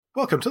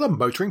Welcome to the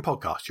Motoring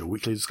Podcast, your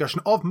weekly discussion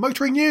of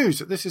motoring news.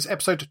 This is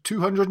episode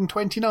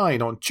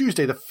 229 on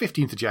Tuesday, the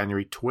 15th of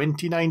January,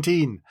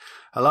 2019.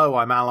 Hello,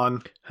 I'm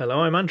Alan.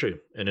 Hello, I'm Andrew.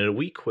 And in a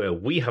week where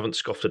we haven't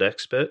scoffed at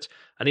experts,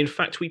 and in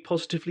fact we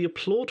positively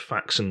applaud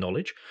facts and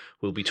knowledge,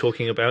 we'll be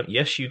talking about,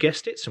 yes, you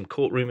guessed it, some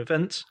courtroom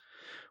events.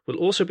 We'll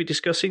also be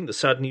discussing the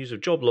sad news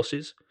of job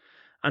losses,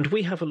 and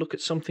we have a look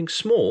at something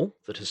small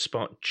that has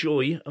sparked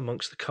joy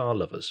amongst the car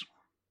lovers.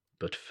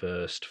 But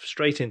first,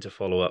 straight into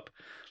follow-up.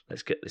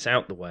 Let's get this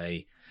out the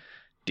way.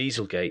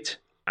 Dieselgate.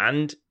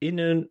 And in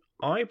an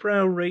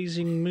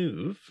eyebrow-raising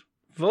move,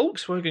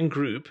 Volkswagen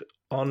Group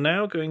are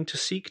now going to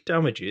seek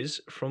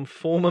damages from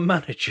former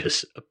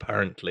managers,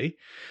 apparently,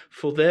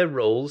 for their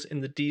roles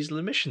in the diesel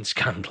emission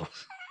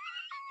scandals.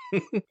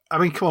 I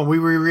mean, come on, we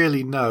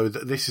really know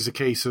that this is a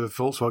case of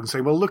Volkswagen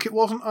saying, well, look, it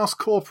wasn't us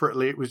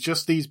corporately, it was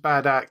just these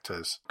bad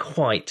actors.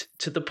 Quite.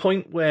 To the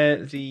point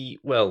where the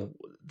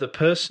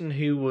person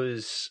who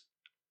was...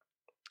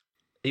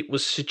 It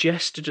was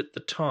suggested at the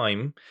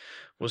time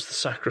was the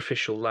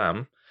sacrificial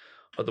lamb,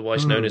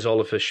 otherwise known as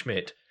Oliver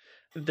Schmidt.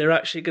 They're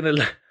actually going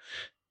to...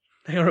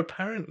 They are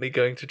apparently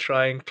going to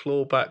try and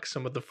claw back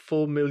some of the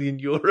 4 million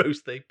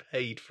euros they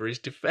paid for his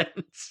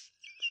defence.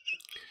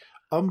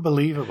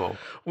 Unbelievable.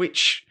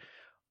 Which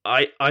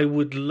I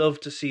would love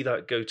to see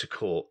that go to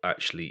court,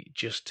 actually,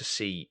 just to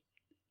see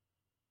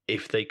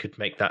if they could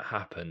make that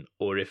happen,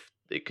 or if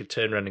it could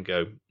turn around and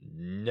go,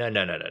 no.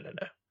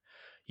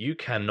 You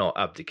cannot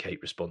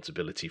abdicate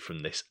responsibility from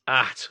this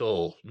at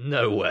all.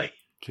 No way.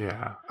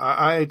 Yeah.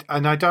 I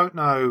don't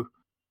know.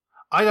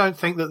 I don't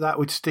think that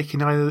would stick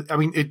in either. I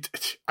mean, it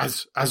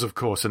as of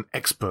course an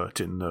expert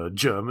in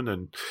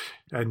German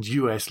and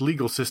US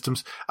legal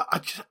systems. I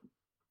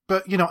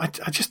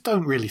just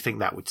don't really think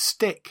that would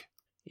stick.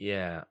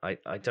 Yeah,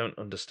 I don't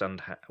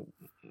understand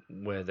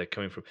where they're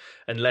coming from,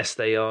 unless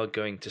they are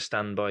going to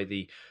stand by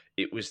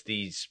it was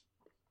these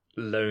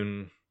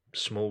lone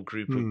small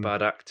group of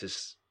bad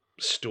actors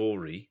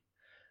story,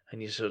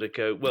 and you sort of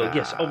go, well,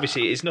 yes,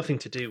 obviously it's nothing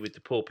to do with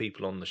the poor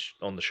people on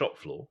the shop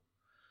floor,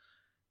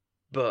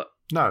 but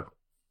no,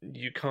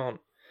 you can't.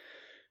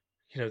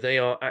 They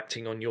are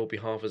acting on your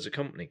behalf as a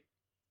company,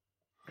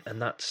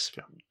 and that's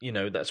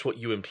that's what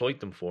you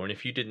employed them for. And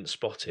if you didn't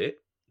spot it,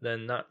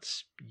 then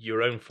that's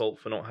your own fault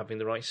for not having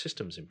the right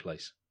systems in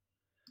place.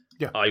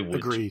 Yeah, I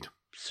would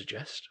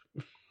suggest.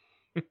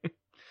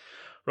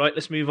 Right,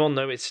 let's move on,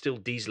 though. It's still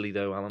diesel-y,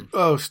 though, Alan.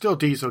 Oh, still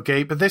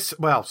Dieselgate,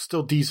 but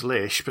still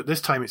diesel-ish, but this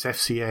time it's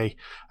FCA,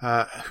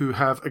 who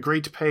have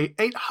agreed to pay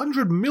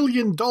 $800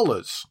 million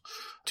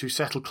to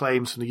settle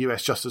claims from the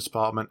US Justice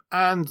Department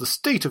and the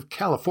state of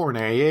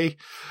California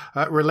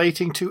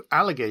relating to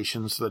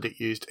allegations that it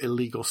used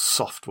illegal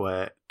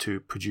software to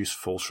produce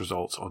false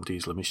results on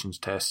diesel emissions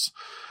tests.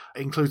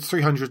 It includes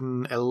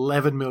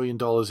 $311 million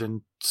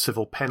in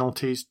civil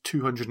penalties,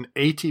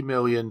 $280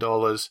 million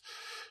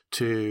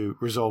to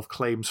resolve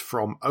claims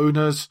from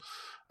owners,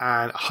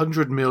 and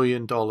 $100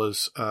 million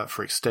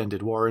for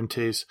extended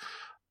warranties.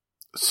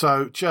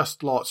 So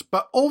just lots.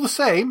 But all the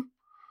same,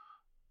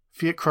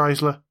 Fiat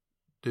Chrysler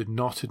did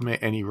not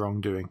admit any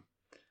wrongdoing.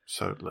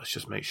 So let's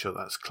just make sure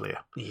that's clear.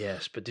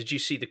 Yes, but did you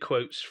see the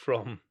quotes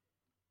from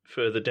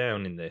further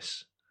down in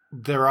this?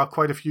 There are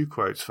quite a few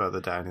quotes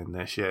further down in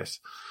this, yes.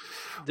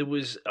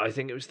 I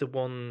think it was the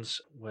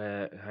ones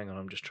where, hang on,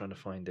 I'm just trying to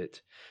find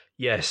it.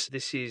 Yes,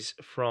 this is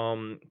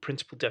from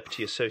Principal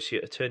Deputy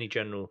Associate Attorney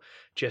General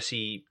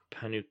Jesse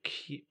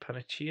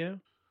Panuccio?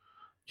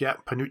 Yeah,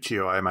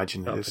 Panuccio, I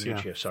imagine it is.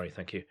 Panuccio, yeah. Sorry,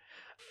 thank you.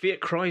 Fiat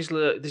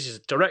Chrysler, this is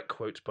a direct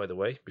quote, by the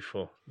way,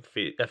 before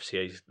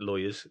FCA's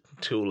lawyers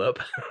tool up.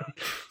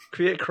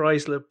 Fiat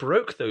Chrysler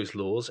broke those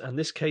laws, and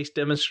this case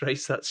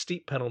demonstrates that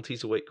steep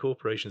penalties await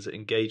corporations that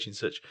engage in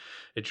such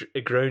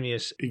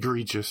egregious...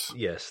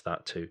 Yes,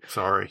 that too.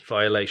 Sorry.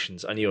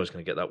 Violations. I knew I was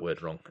going to get that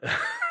word wrong.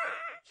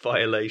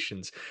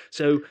 Violations.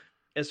 So,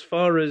 as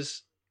far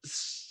as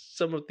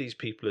some of these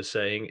people are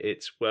saying,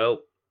 it's, well,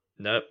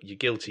 no, you're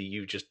guilty,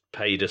 you just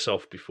paid us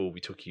off before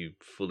we took you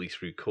fully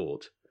through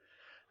court.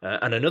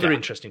 And another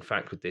interesting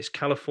fact with this,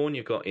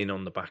 California got in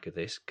on the back of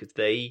this because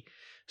they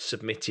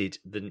submitted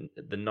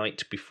the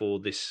night before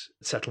this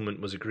settlement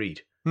was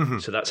agreed. Mm-hmm.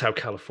 So that's how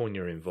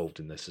California are involved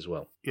in this as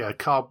well. Yeah,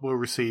 CARB will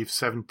receive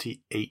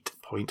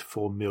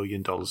 $78.4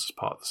 million as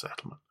part of the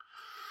settlement.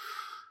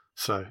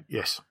 So,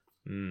 yes.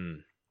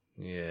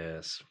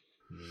 Yes.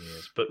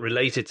 But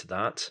related to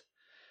that,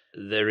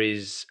 there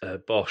is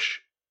Bosch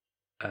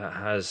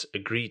has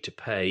agreed to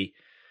pay...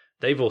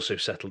 They've also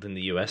settled in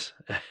the US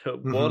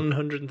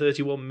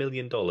 $131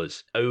 million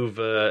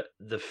over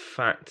the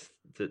fact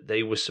that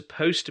they were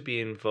supposed to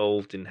be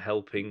involved in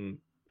helping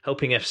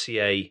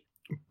FCA...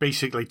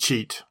 Basically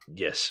cheat.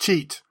 Yes.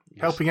 Cheat.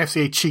 Yes. Helping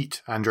FCA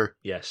cheat, Andrew.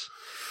 Yes.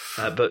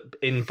 But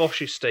in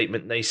Bosch's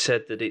statement, they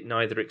said that it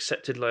neither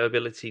accepted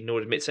liability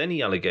nor admits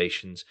any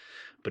allegations,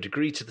 but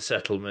agreed to the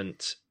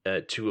settlement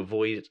to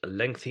avoid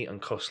lengthy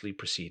and costly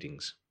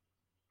proceedings.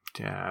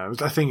 Yeah,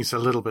 I think it's a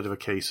little bit of a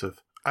case of...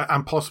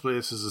 And possibly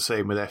this is the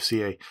same with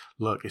FCA.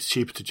 Look, it's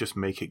cheaper to just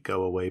make it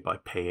go away by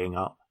paying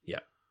up. Yeah.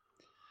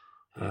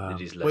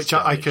 It is less which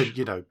I could,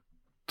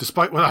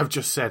 despite what I've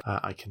just said,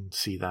 I can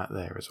see that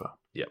there as well.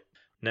 Yep.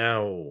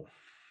 Now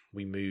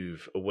we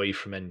move away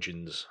from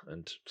engines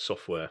and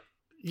software.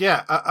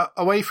 Yeah,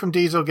 away from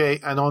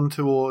Dieselgate and on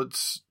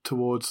towards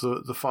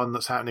the fun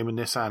that's happening with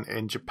Nissan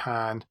in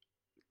Japan.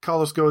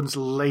 Carlos Ghosn's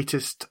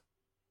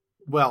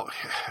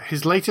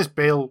his latest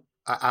bail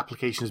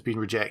application has been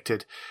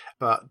rejected.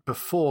 But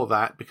before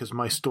that, because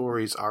my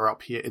stories are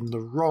up here in the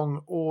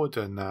wrong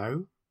order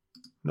now.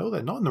 No,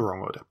 they're not in the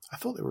wrong order. I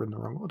thought they were in the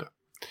wrong order.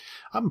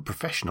 I'm a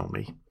professional,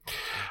 me.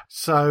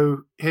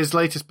 So his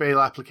latest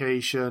bail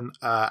application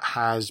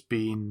has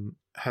been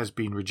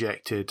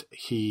rejected.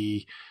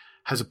 He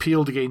has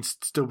appealed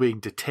against still being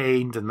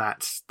detained, and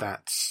that's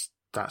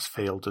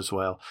failed as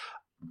well.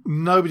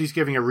 Nobody's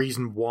giving a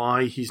reason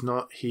why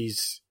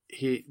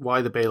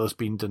why the bail has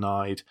been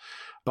denied,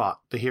 but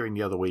the hearing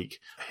the other week,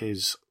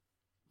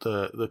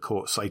 the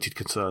court cited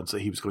concerns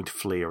that he was going to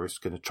flee or was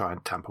going to try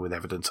and tamper with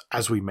evidence,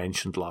 as we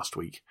mentioned last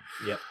week.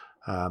 Yep.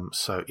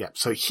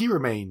 So he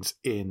remains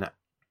in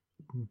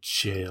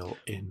jail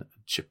in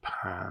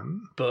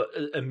Japan. But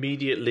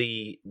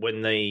immediately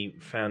when they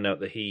found out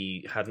that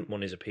he hadn't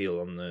won his appeal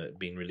on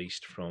being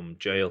released from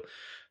jail,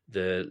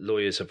 the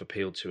lawyers have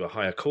appealed to a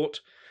higher court.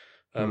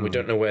 We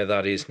don't know where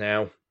that is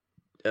now.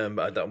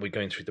 That we're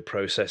going through the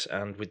process,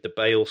 and with the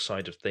bail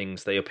side of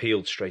things, they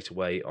appealed straight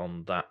away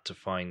on that to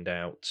find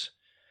out.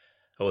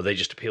 Or they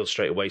just appealed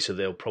straight away, so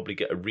they'll probably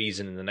get a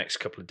reason in the next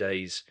couple of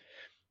days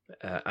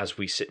as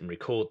we sit and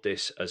record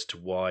this as to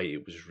why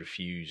it was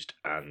refused,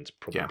 and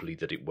probably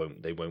that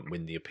they won't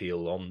win the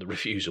appeal on the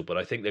refusal. But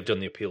I think they've done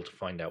the appeal to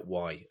find out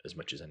why as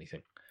much as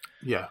anything.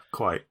 Yeah,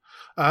 quite.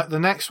 The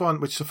next one,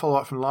 which is a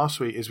follow-up from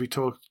last week, is we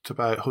talked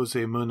about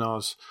Jose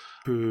Munoz,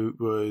 who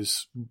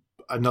was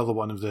another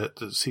one of the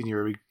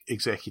senior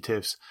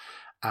executives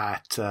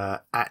at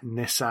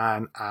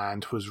Nissan,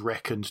 and was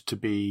reckoned to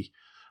be,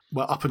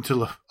 well, up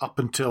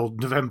until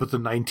November the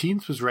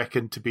 19th, was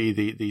reckoned to be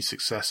the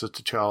successor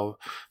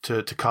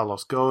to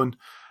Carlos Ghosn.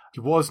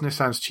 He was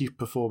Nissan's chief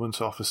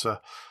performance officer,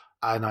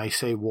 and I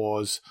say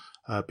was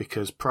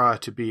because prior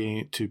to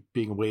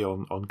being away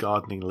on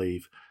gardening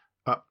leave,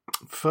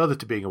 further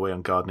to being away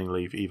on gardening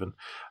leave even,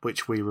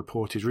 which we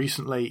reported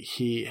recently,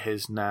 he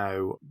has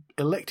now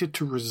elected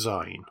to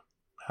resign.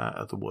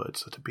 Are the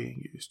words that are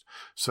being used.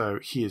 So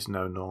he is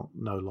no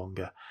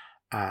longer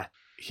at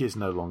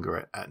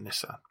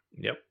Nissan.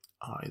 Yep.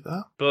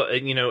 Either. But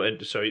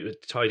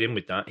tied in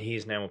with that, he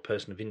is now a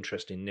person of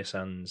interest in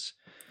Nissan's.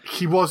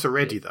 He was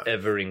already, though.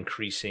 Ever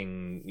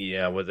increasing,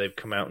 where they've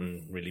come out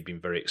and really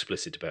been very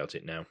explicit about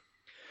it now.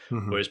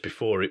 Mm-hmm. Whereas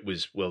before it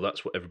was, well,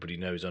 that's what everybody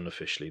knows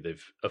unofficially.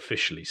 They've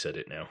officially said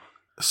it now.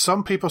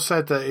 Some people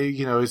said that,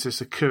 is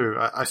this a coup?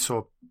 I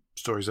saw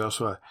stories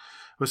elsewhere.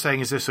 Were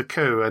saying, is this a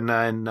coup? And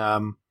then,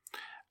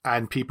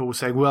 and people were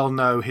saying, well,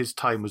 no, his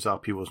time was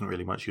up. He wasn't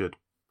really much good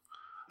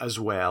as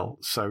well.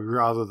 So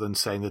rather than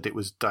saying that it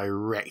was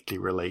directly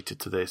related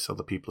to this,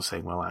 other people are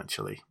saying, well,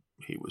 actually,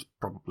 he was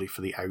probably for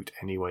the out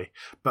anyway.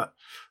 But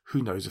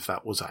who knows if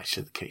that was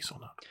actually the case or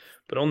not.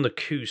 But on the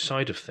coup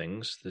side of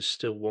things, there's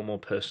still one more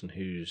person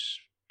who's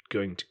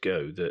going to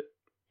go that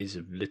is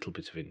a little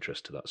bit of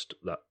interest to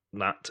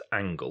that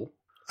angle.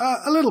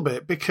 A little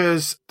bit,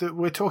 because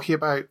we're talking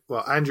about,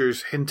 well,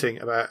 Andrew's hinting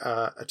about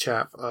a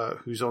chap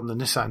who's on the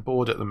Nissan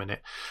board at the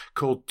minute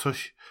called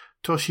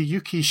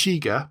Toshiyuki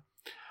Shiga,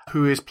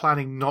 who is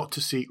planning not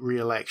to seek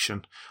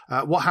re-election.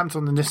 What happens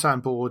on the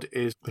Nissan board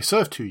is they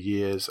serve 2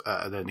 years,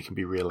 and then they can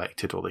be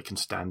re-elected or they can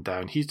stand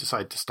down. He's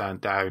decided to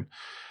stand down.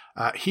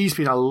 He's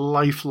been a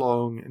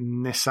lifelong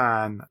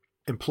Nissan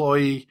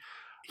employee.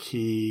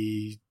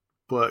 He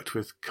worked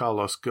with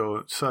Carlos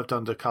Ghosn, served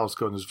under Carlos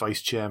Ghosn as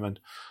vice chairman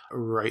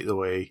right the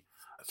way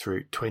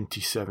through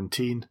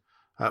 2017.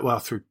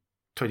 Through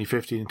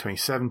 2015 and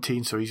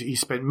 2017. So he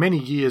spent many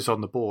years on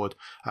the board,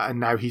 and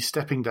now he's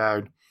stepping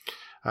down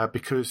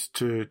because,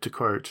 to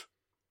quote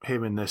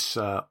him in this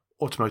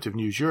Automotive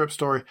News Europe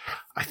story,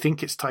 I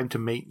think it's time to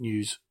make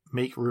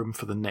room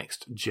for the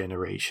next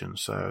generation.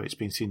 So it's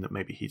been seen that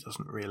maybe he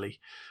doesn't really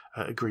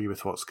agree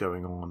with what's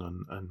going on.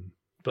 And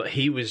But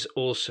he was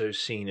also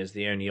seen as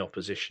the only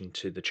opposition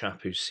to the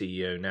chap who's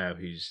CEO now,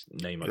 whose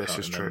name I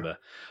can't remember.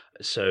 True.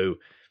 So,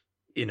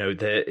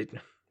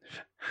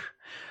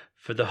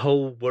 for the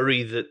whole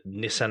worry that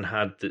Nissan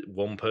had, that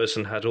one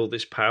person had all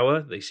this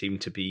power, they seem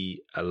to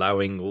be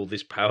allowing all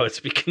this power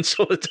to be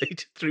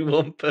consolidated through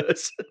one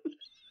person.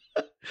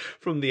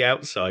 From the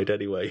outside,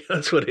 anyway.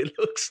 That's what it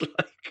looks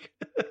like.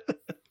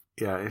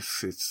 Yeah,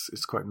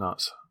 it's quite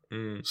nuts.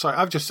 Sorry,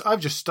 I've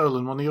just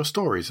stolen one of your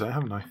stories there,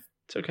 haven't I?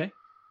 It's okay.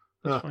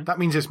 That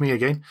means it's me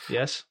again.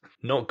 Yes.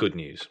 Not good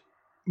news.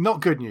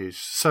 Not good news.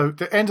 So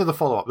the end of the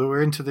follow-up.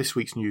 We're into this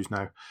week's news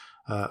now,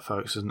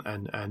 folks,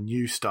 and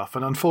new stuff.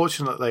 And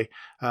unfortunately,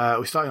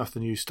 we're starting off the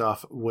new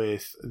stuff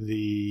with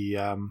the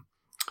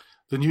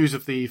news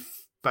of the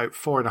about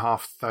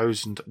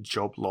 4,500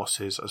 job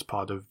losses as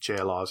part of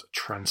JLR's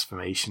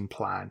transformation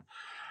plan.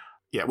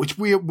 Yeah, which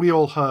we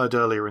all heard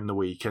earlier in the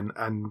week,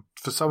 and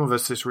for some of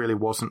us, this really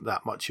wasn't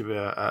that much of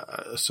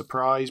a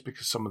surprise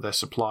because some of their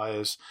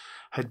suppliers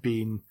had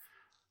been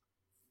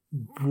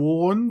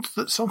warned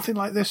that something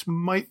like this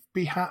might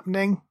be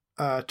happening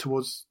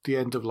towards the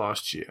end of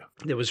last year.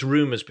 There was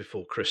rumours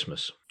before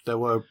Christmas. There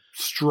were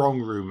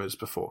strong rumours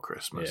before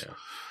Christmas. Yeah.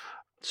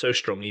 So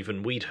strong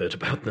even we'd heard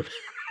about them.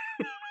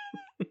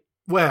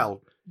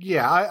 Well,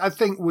 yeah, I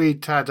think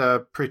we'd had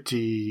a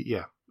pretty...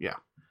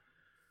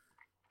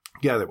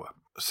 Yeah, they were.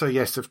 So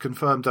yes, they've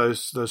confirmed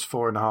those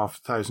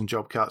 4,500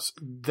 job cuts.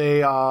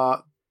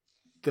 They'll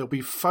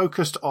be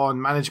focused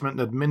on management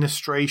and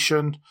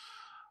administration,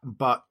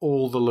 but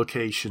all the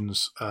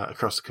locations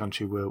across the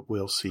country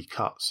will see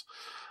cuts.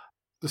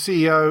 The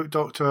CEO,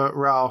 Dr.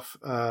 Ralph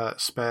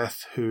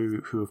Speth,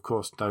 who of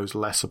course knows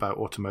less about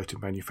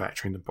automotive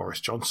manufacturing than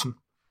Boris Johnson,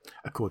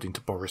 according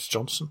to Boris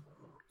Johnson,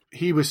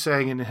 he was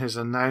saying in his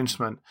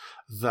announcement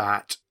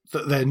that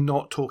they're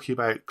not talking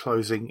about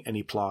closing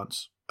any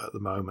plants at the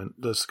moment.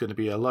 There's going to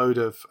be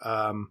there's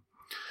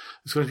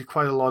going to be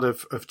quite a lot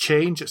of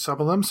change at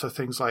some of them. So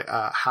things like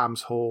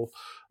Hams Hall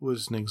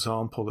was an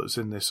example that was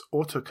in this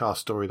Autocar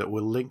story that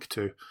we'll link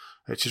to,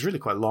 which is really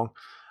quite long,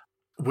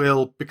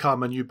 will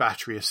become a new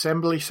battery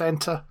assembly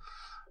centre,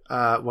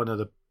 one of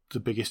the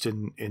biggest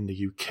in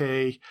the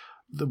UK.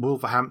 The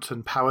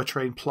Wolverhampton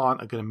powertrain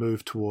plant are going to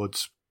move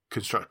towards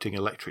constructing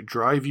electric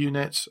drive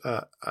units.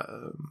 So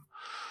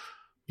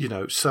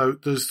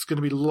there's going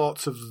to be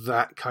lots of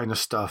that kind of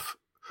stuff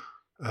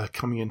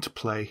coming into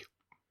play.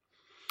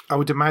 I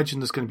would imagine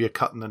there's going to be a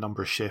cut in the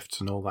number of shifts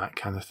and all that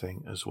kind of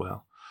thing as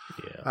well.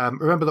 Yeah.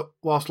 Remember that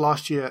whilst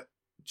last year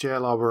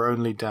JLR were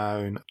only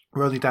down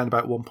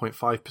about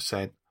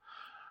 1.5%,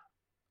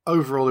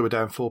 overall they were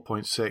down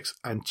 4.6%,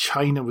 and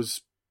China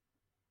was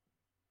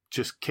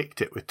just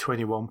kicked it with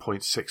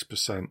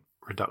 21.6%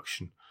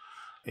 reduction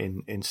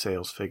in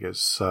sales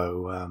figures.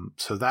 So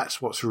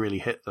that's what's really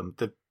hit them.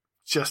 They've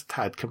just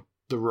had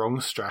the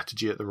wrong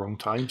strategy at the wrong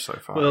time so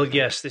far. Well,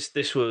 yes,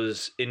 this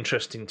was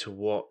interesting to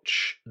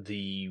watch,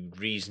 the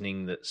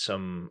reasoning that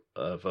some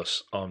of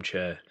us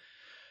armchair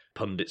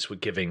pundits were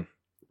giving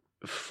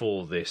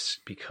for this,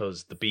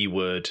 because the B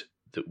word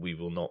that we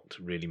will not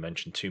really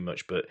mention too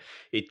much, but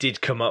it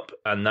did come up,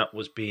 and that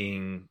was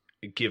being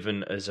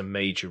given as a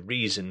major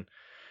reason.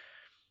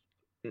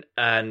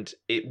 And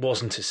it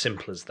wasn't as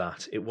simple as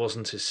that. It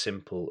wasn't as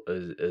simple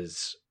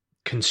as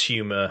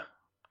consumer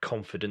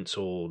confidence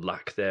or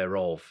lack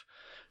thereof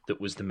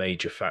that was the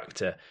major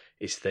factor.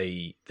 Is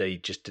they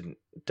just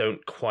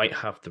don't quite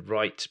have the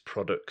right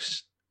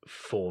products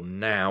for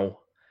now,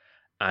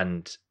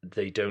 and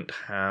they don't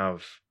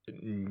have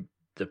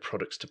the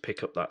products to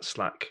pick up that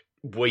slack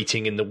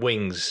waiting in the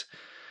wings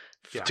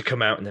to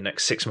come out in the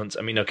next 6 months.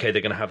 I mean, okay,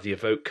 they're going to have the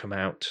Evoque come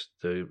out,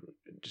 the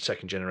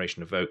second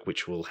generation Evoque,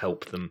 which will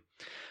help them,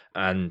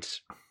 and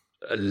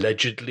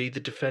allegedly the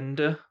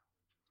Defender.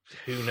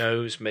 Who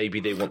knows?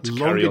 Maybe they want to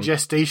carry on. Longer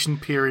gestation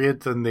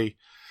period than the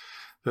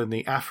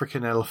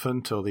African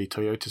Elephant or the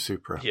Toyota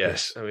Supra.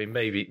 Yes, I mean,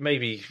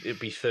 maybe it'd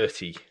be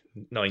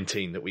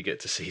 3019 that we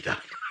get to see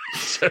that.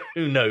 So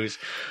who knows?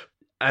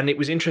 And it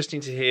was interesting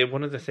to hear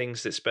one of the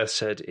things that Speth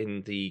said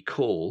in the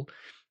call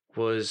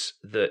was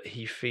that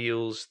he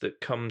feels that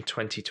come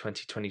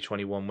 2020,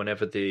 2021,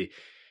 whenever the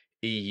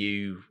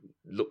EU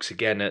looks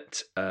again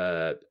at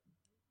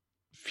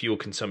fuel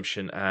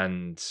consumption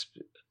and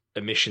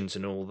emissions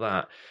and all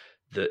that,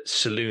 that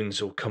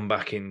saloons will come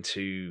back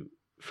into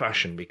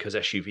fashion, because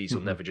SUVs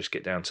will never just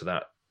get down to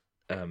that.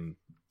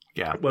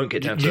 Won't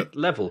get down to that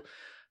level.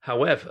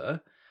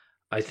 However,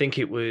 I think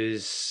it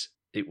was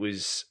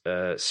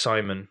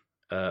Simon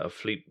of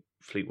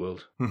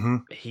Fleetworld. Mm-hmm.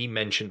 He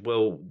mentioned,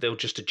 well, they'll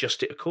just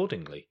adjust it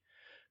accordingly.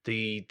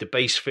 The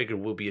base figure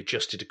will be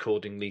adjusted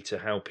accordingly to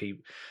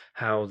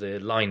how the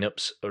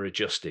lineups are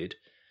adjusted,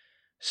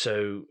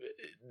 so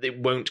it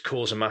won't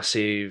cause a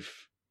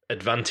massive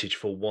advantage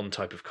for one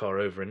type of car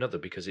over another,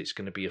 because it's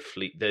going to be a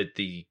fleet.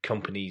 The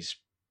company's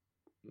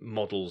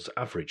model's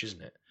average,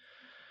 isn't it?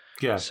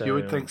 Yeah, so, you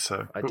would think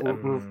so.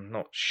 I'm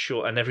not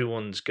sure, and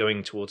everyone's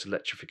going towards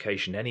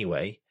electrification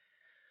anyway.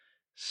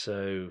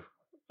 So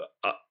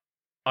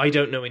I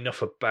don't know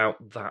enough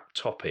about that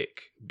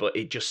topic, but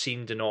it just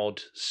seemed an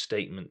odd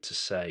statement to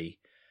say.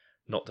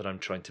 Not that I'm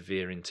trying to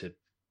veer into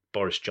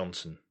Boris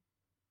Johnson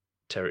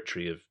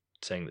territory of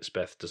saying that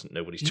Speth doesn't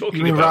know what he's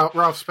talking about.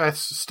 Ralph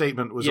Speth's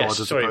statement was odd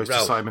as opposed to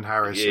Simon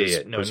Harris's.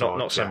 Yeah. No,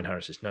 not Simon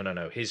Harris's. No.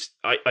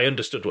 I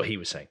understood what he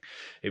was saying.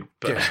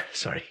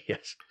 Sorry,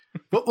 yes.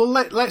 Well,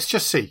 let's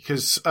just see,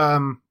 because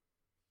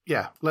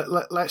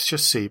let's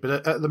just see.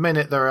 But at the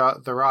minute, there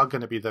are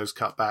going to be those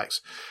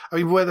cutbacks. I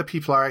mean, whether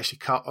people are actually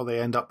cut or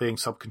they end up being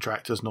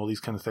subcontractors and all these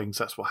kind of things,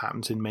 that's what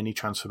happens in many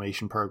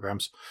transformation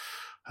programs.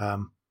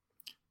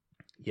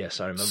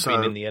 Yes, I remember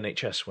being in the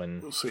NHS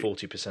when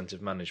 40%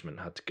 of management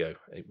had to go.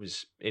 It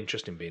was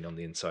interesting being on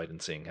the inside and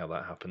seeing how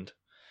that happened.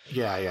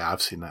 Yeah,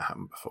 I've seen that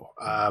happen before.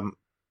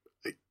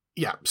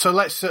 So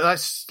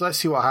let's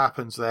see what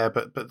happens there.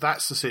 But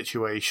that's the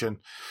situation,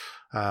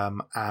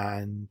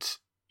 and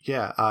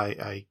yeah,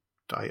 I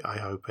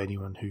hope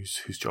anyone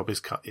whose job is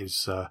cut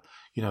is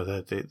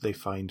they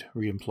find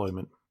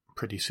re-employment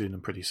pretty soon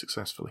and pretty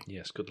successfully.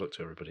 Yes, good luck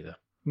to everybody there.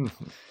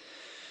 Mm-hmm.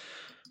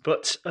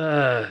 But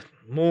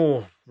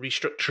more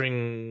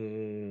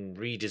restructuring,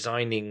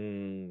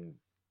 redesigning,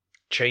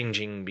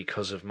 changing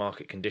because of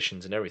market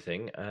conditions and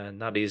everything,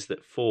 and that is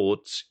that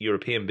Ford's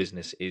European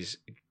business is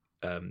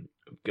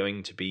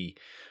going to be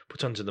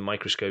put under the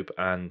microscope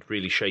and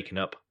really shaken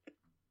up.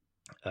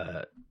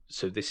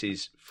 So this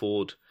is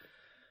Ford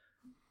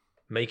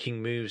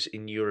making moves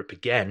in Europe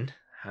again.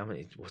 How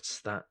many? What's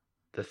that?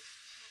 The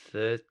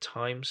third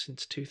time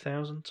since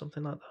 2000,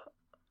 something like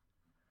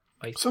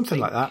that. Something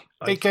like that.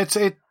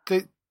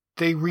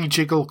 They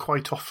rejiggle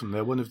quite often.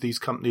 They're one of these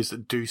companies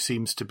that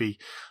seems to be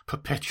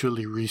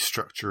perpetually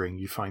restructuring.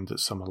 You find that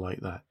some are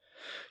like that.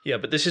 Yeah,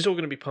 but this is all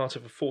going to be part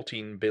of a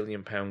 £14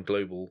 billion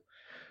global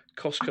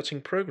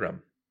cost-cutting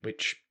program,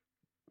 which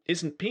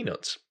isn't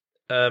peanuts.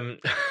 So,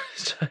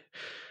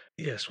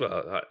 yes,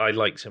 well, I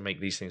like to make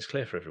these things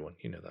clear for everyone.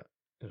 You know that.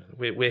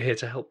 We're here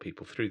to help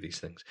people through these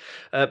things.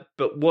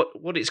 But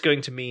what it's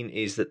going to mean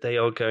is that they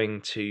are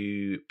going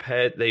to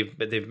pare.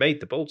 They've made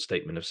the bold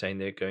statement of saying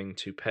they're going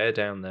to pare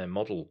down their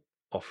model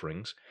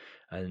offerings,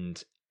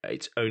 and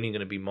it's only going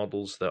to be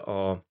models that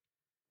are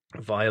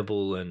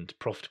viable and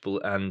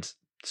profitable and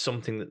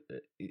something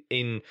that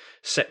in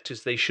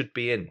sectors they should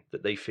be in,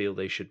 that they feel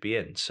they should be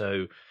in.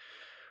 So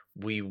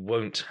we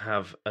won't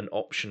have an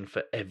option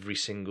for every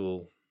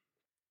single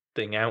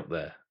thing out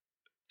there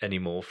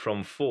anymore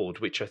from Ford,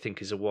 which I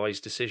think is a wise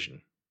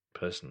decision,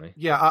 personally.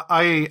 Yeah,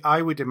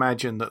 I would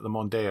imagine that the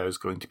Mondeo is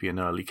going to be an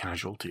early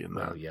casualty in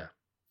that. Well,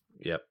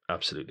 yeah,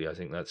 absolutely. I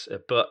think that's.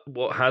 But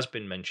what has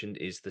been mentioned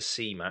is the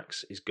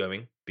C-Max is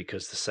going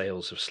because the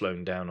sales have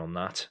slowed down on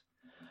that.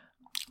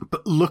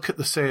 But look at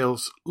the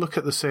sales. Look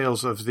at the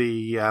sales of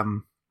the.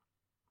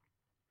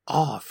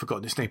 I've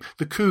forgotten its name.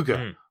 The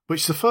Cougar,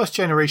 which the first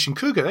generation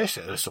Cougar, there's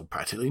still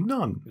practically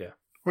none. Yeah,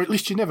 or at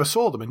least you never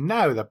saw them, and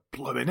now they're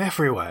blooming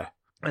everywhere.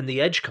 And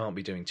the Edge can't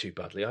be doing too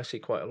badly. I see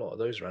quite a lot of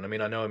those around. I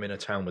mean, I know I'm in a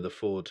town with a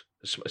Ford,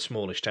 a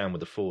smallish town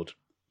with a Ford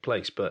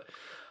place, but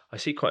I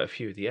see quite a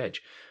few of the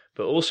Edge.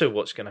 But also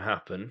what's going to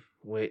happen,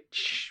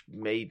 which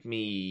made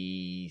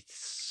me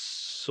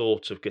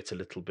sort of get a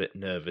little bit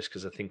nervous,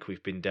 because I think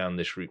we've been down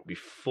this route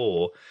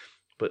before,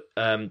 but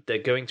they're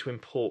going to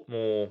import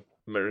more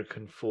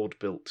American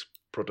Ford-built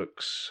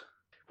products.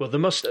 Well, the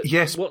Mustang.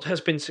 Yes. What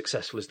has been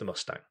successful is the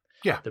Mustang.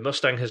 Yeah. The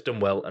Mustang has done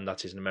well, and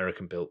that is an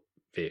American-built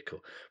vehicle.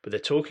 But they're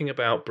talking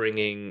about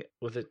bringing.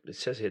 Well, it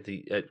says here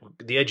the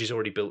Edge is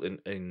already built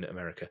in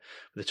America.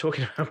 But they're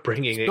talking about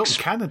bringing built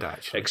in Canada,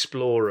 actually.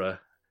 Explorer,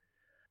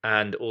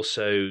 and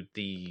also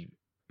the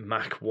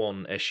Mach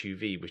 1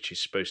 SUV, which is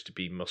supposed to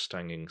be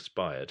Mustang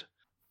inspired.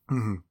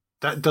 Mm-hmm.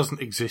 That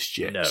doesn't exist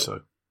yet. No.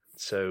 So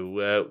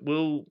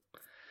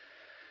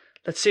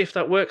let's see if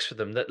that works for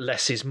them. That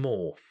less is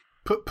more.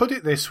 Put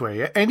it this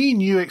way: any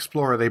new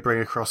Explorer they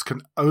bring across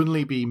can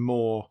only be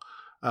more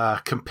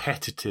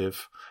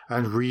competitive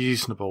and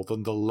reasonable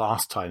than the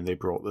last time they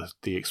brought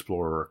the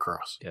Explorer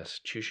across. Yes,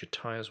 choose your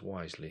tyres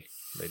wisely,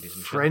 ladies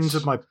and friends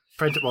of my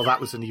friend. Well, that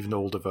was an even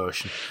older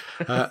version,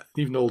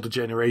 even older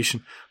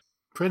generation.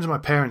 Friends of my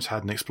parents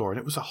had an Explorer, and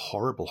it was a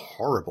horrible,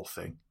 horrible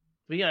thing.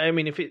 But yeah, I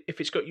mean, if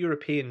it's got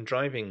European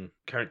driving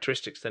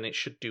characteristics, then it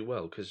should do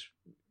well, because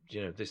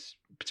this,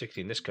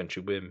 particularly in this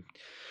country,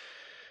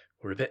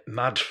 we're a bit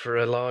mad for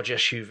a large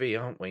SUV,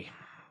 aren't we?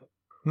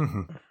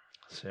 Mm-hmm.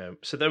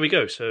 So there we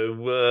go.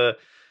 So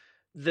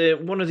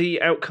one of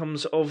the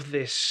outcomes of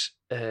this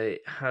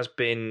has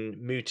been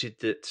mooted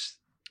that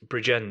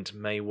Bridgend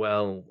may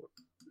well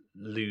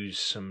lose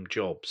some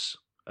jobs.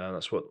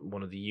 That's what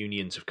one of the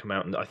unions have come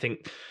out, and I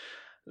think,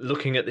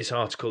 looking at this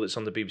article that's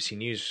on the BBC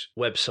News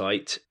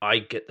website, I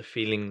get the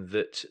feeling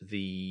that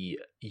the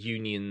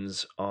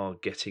unions are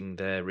getting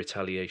their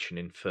retaliation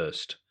in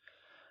first,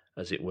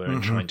 as it were,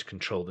 and trying to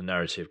control the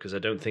narrative, because I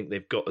don't think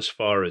they've got as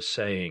far as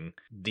saying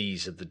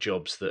these are the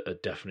jobs that are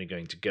definitely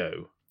going to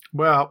go.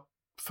 Well,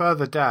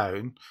 further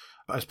down,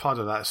 as part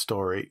of that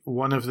story,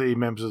 one of the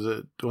members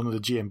of one of the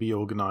GMB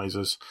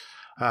organisers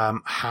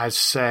has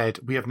said,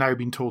 we have now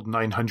been told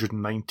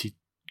 990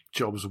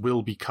 jobs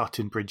will be cut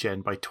in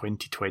Bridgend by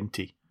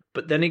 2020.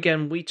 But then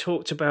again, we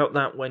talked about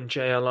that when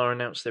JLR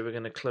announced they were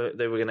going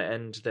to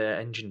end their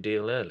engine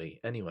deal early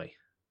anyway.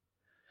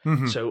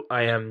 Mm-hmm. So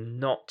I am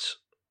not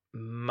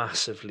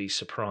massively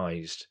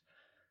surprised,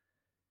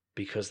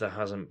 because there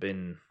hasn't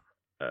been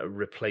a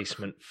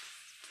replacement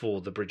for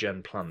the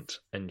Bridgend plant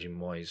engine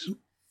wise.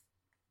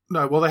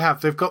 No, well, they have.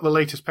 They've got the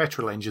latest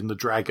petrol engine, the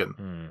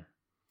Dragon.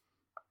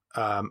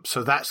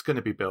 So that's going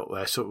to be built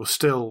there. So it will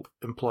still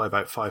employ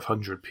about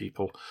 500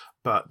 people,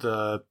 but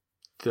the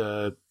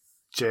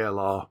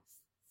JLR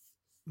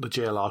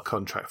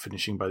contract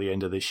finishing by the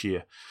end of this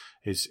year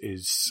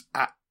is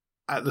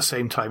at the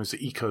same time as the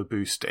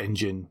EcoBoost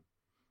engine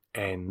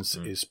ends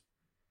is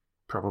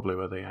probably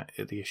where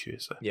the issue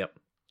is there.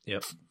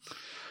 Yep.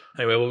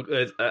 Anyway, well,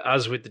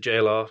 as with the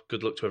JLR,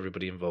 good luck to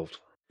everybody involved.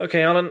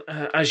 Okay, Alan,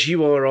 as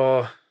you are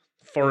our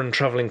foreign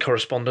travelling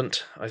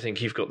correspondent, I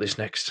think you've got this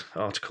next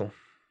article.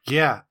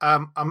 Yeah,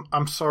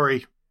 I'm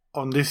sorry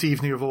on this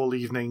evening of all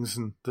evenings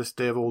and this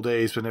day of all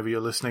days, whenever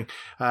you're listening,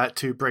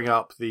 to bring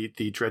up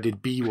the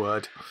dreaded B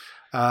word.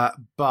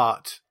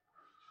 But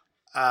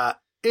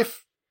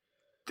if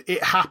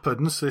it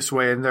happens this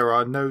way and there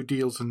are no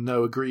deals and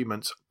no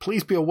agreements,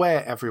 please be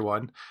aware,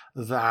 everyone,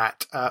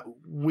 that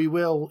we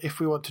will, if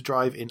we want to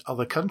drive in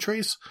other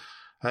countries,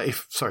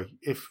 if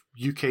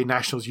UK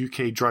nationals,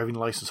 UK driving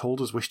license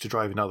holders wish to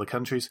drive in other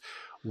countries,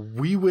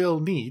 we will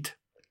need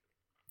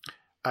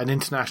an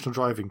international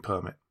driving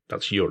permit.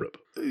 That's Europe.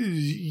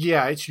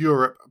 Yeah, it's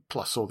Europe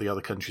plus all the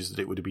other countries that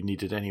it would have been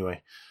needed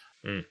anyway.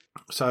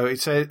 So it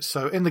says,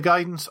 so in the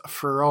guidance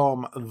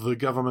from the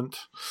government,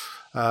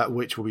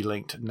 which will be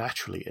linked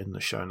naturally in the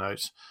show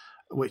notes,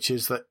 which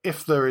is that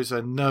if there is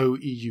a no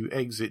EU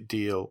exit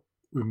deal,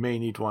 we may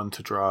need one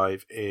to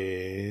drive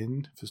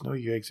in. If there's no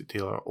EU exit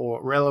deal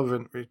or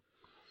relevant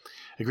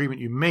agreement,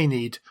 you may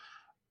need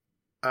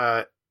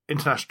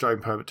international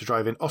driving permit to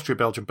drive in Austria,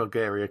 Belgium,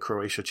 Bulgaria,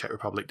 Croatia, Czech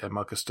Republic,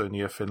 Denmark,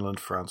 Estonia, Finland,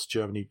 France,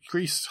 Germany,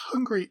 Greece,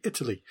 Hungary,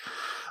 Italy,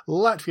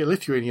 Latvia,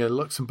 Lithuania,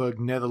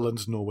 Luxembourg,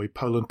 Netherlands, Norway,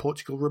 Poland,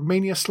 Portugal,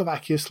 Romania,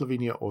 Slovakia,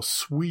 Slovenia, or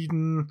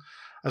Sweden,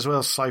 as well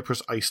as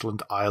Cyprus,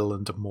 Iceland,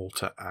 Ireland,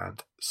 Malta,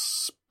 and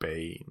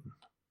Spain.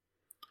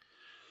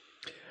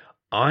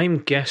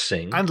 I'm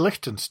guessing, and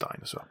Liechtenstein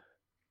as well.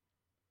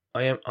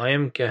 I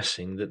am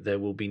guessing that there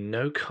will be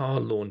no car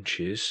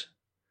launches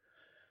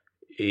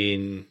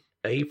in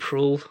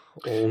April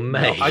or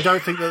May. No, I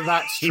don't think that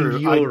that's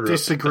true. I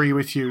disagree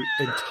with you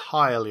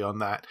entirely on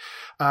that.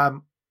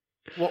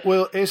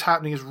 What is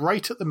happening is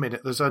right at the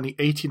minute, there's only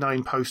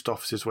 89 post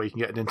offices where you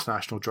can get an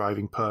international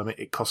driving permit.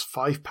 It costs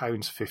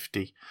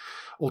 £5.50.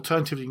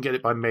 Alternatively, you can get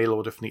it by mail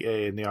order from the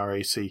AA and the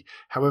RAC.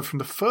 However, from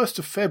the 1st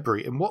of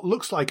February, in what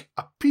looks like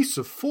a piece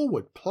of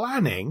forward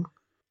planning,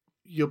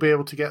 you'll be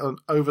able to get an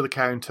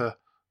over-the-counter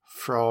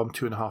from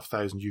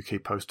 2,500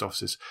 UK post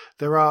offices.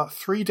 There are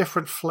 3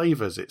 different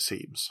flavours, it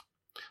seems.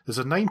 There's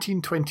a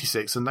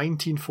 1926, a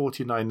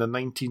 1949, and a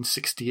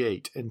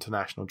 1968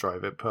 international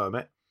driving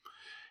permit.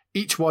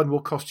 Each one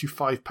will cost you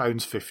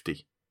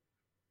 £5.50.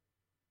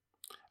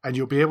 And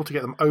you'll be able to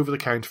get them over the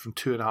counter from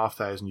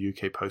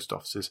 2,500 UK post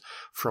offices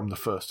from the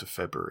 1st of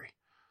February.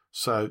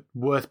 So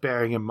worth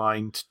bearing in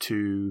mind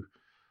to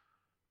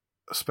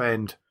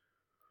spend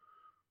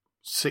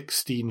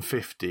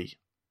 $16.50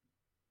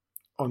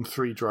 on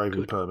 3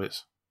 driving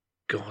permits.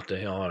 God,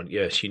 they are.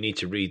 Yes, you need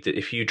to read that.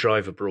 If you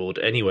drive abroad,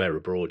 anywhere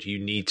abroad, you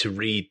need to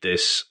read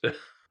this.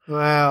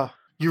 Well,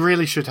 you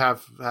really should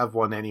have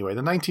one anyway.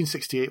 The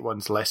 1968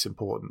 one's less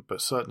important,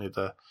 but certainly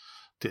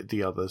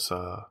the others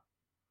are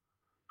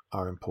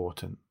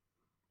important.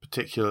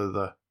 Particularly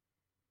the...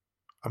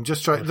 I'm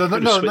just trying... No,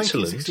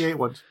 1968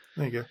 ones.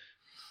 There you go.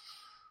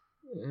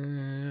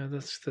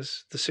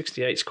 The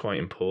 68's quite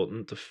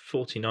important. The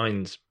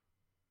 49's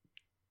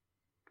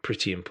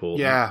pretty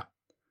important. Yeah.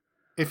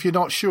 If you're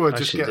not sure,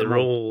 just get them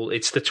all.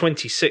 It's the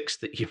 26th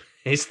that you...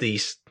 It's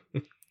these...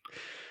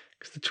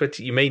 Because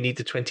you may need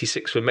the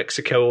 26th for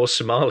Mexico or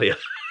Somalia.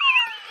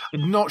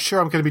 I'm not sure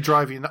I'm going to be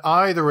driving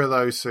either of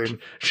those soon.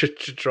 Should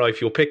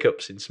drive your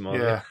pickups in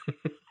Somalia.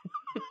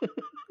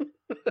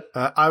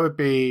 Yeah. I would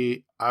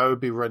be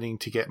running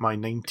to get my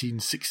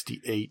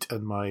 1968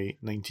 and my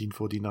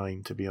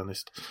 1949, to be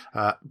honest.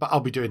 But I'll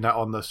be doing that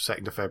on the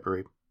 2nd of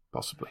February,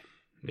 possibly.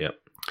 Yeah.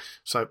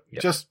 So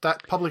just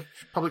that public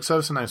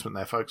service announcement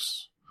there,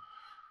 folks.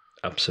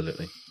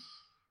 Absolutely.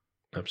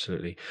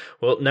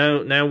 Well,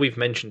 now we've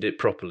mentioned it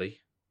properly.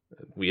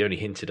 We only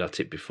hinted at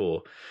it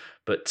before,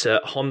 but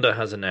Honda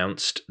has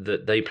announced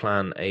that they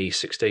plan a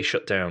 6-day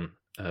shutdown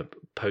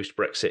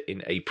post-Brexit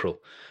in April,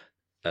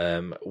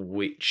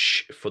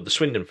 which for the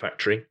Swindon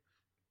factory,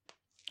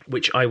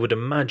 which I would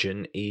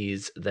imagine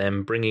is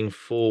them bringing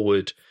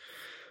forward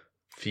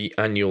the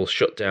annual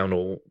shutdown,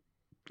 or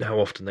how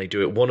often they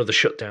do it, one of the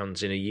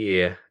shutdowns in a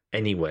year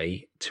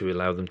anyway, to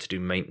allow them to do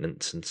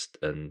maintenance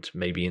and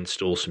maybe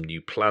install some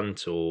new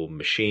plant or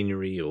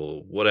machinery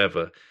or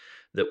whatever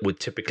that would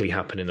typically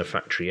happen in a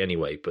factory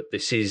anyway. But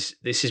this is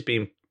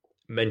being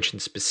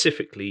mentioned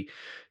specifically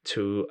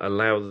to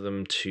allow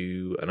them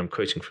to, and I'm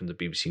quoting from the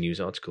BBC News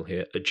article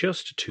here,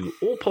 adjust to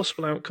all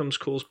possible outcomes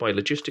caused by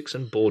logistics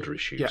and border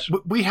issues. Yeah,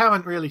 we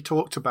haven't really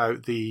talked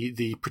about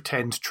the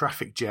pretend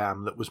traffic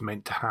jam that was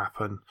meant to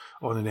happen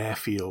on an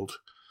airfield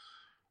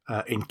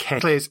in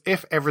Kent.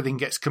 If everything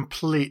gets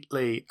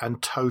completely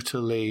and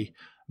totally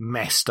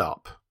messed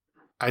up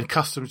and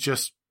customs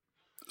just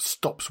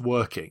stops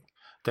working,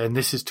 then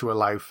this is to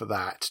allow for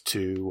that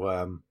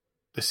to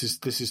this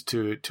is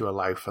to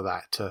allow for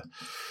that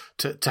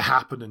to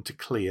happen and to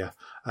clear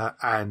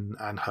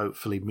and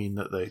hopefully mean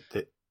that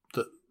that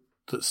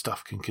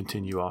stuff can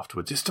continue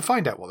afterwards. It's to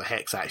find out what the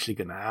heck's actually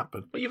going to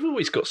happen. Well, you've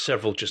always got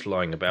several just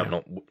lying about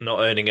not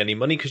earning any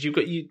money because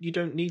you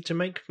don't need to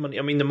make money.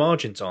 I mean, the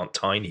margins aren't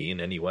tiny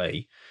in any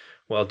way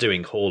while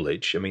doing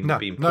haulage. I mean, they're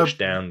being pushed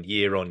down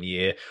year on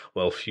year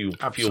while fuel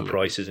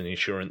prices and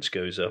insurance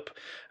goes up,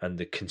 and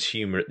the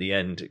consumer at the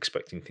end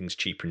expecting things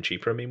cheaper and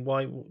cheaper. I mean,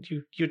 why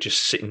you're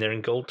just sitting there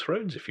in gold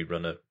thrones if you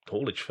run a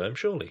haulage firm,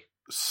 surely.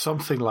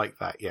 Something like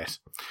that, yes.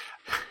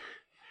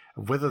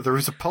 Whether there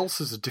is a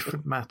pulse is a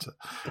different matter.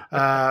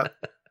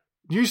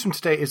 news from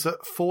today is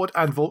that Ford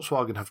and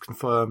Volkswagen have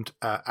confirmed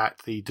at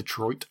the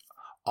Detroit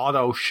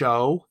Auto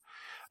Show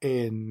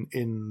in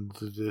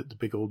the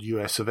big old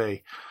US of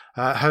A,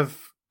 have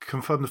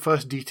confirmed the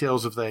first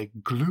details of their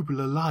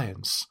global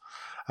alliance,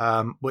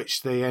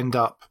 which they end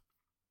up.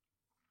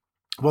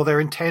 Well,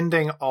 they're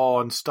intending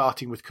on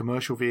starting with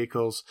commercial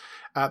vehicles,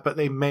 but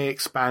they may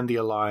expand the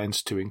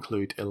alliance to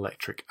include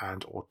electric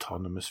and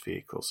autonomous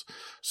vehicles.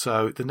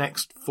 So the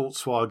next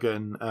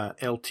Volkswagen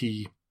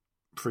LT,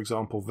 for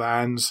example,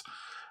 vans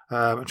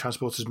and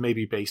transporters may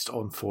be based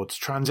on Ford's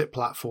Transit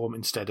platform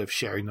instead of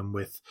sharing them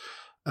with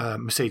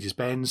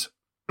Mercedes-Benz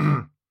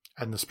and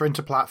the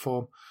Sprinter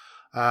platform.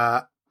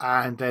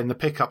 And then the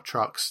pickup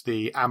trucks,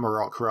 the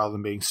Amarok, rather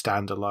than being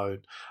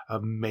standalone,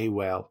 may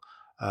well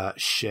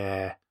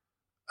share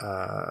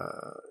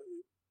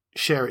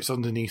its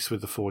underneath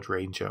with the Ford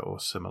Ranger or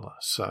similar.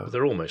 So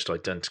they're almost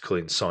identical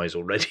in size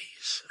already.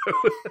 So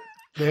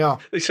they are.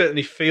 They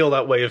certainly feel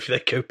that way if they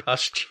go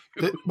past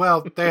you.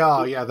 They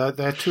are. Yeah, they're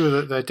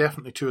they're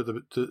definitely two of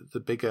the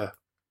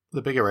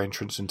bigger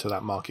entrants into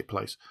that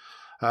marketplace.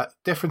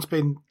 Difference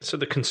being, so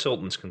the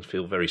consultants can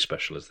feel very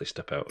special as they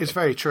step out. It's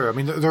very true. I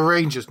mean, the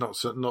Ranger's not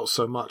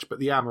so much, but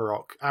the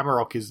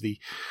Amarok is the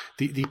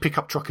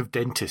pickup truck of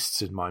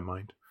dentists in my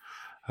mind.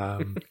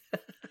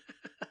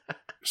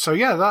 So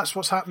yeah, that's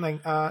what's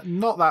happening.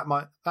 Not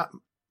that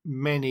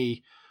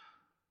many.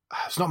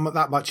 There's not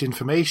that much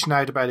information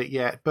out about it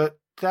yet, but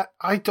that,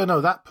 I don't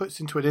know, that puts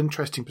into an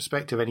interesting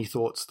perspective any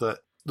thoughts that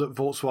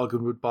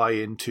Volkswagen would buy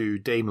into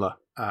Daimler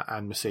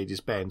and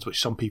Mercedes-Benz,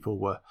 which some people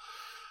were,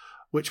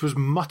 which was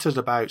muttered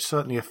about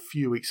certainly a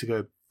few weeks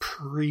ago,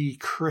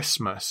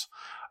 pre-Christmas,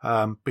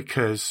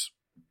 because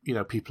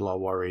people are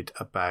worried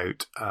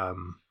about.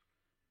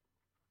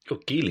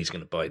 Geely's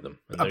going to buy them.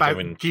 About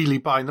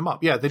Geely buying them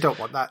up. Yeah, they don't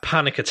want that.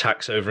 Panic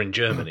attacks over in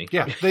Germany.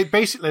 Yeah, they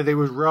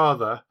would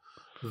rather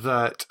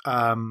that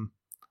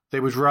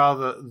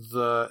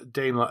the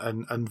Daimler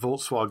and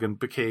Volkswagen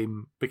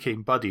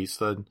became buddies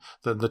than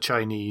the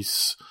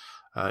Chinese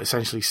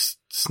essentially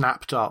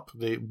snapped up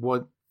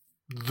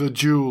the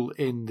jewel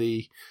in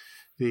the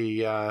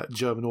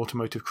German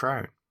automotive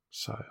crown.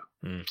 So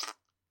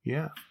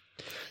yeah.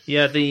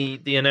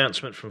 The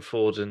announcement from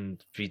Ford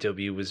and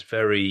VW was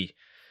very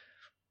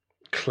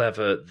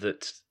clever,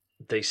 that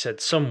they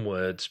said some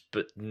words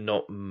but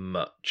not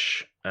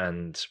much,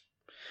 and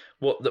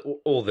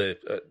all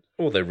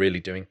they're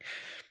really doing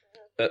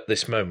at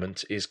this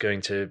moment is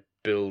going to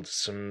build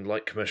some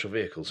light commercial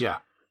vehicles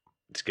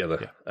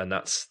together, and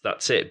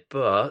that's it.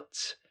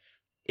 But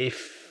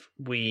if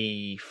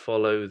we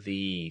follow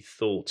the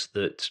thought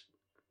that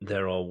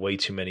there are way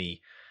too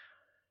many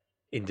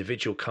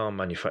individual car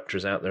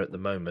manufacturers out there at the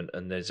moment,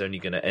 and there's only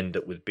going to end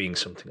up with being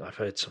something, I've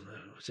heard something,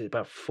 was it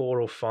about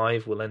 4 or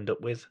 5 we'll end up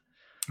with?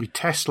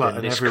 Tesla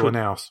and everyone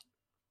else.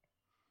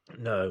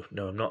 No,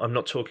 I'm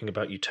not talking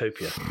about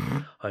utopia.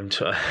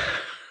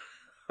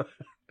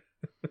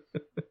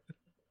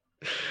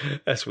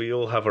 As we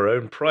all have our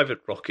own private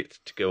rocket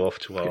to go off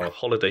to our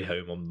holiday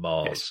home on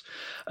Mars.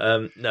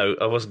 Yes. No,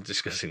 I wasn't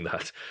discussing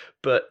that.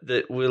 But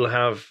that we'll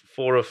have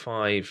 4 or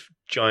 5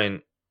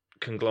 giant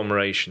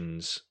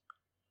conglomerations.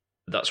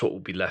 That's what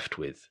we'll be left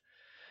with.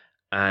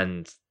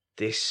 And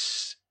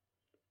this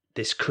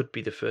could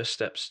be the first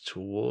steps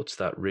towards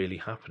that really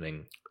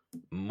happening.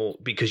 More,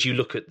 because you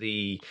look at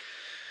the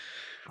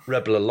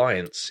Rebel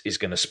Alliance is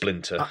going to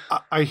splinter.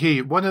 I hear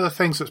you. One of the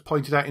things that's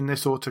pointed out in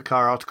this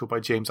Autocar article by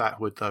James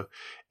Atwood, though,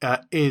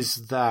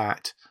 is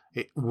that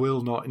it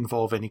will not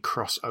involve any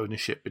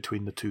cross-ownership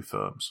between the two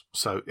firms.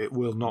 So it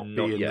will not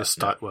be in the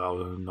start. No.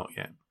 Well, not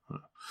yet.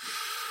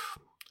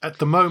 At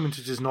the moment,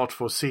 it is not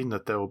foreseen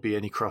that there will be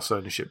any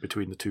cross-ownership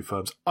between the two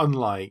firms,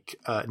 unlike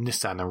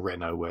Nissan and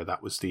Renault, where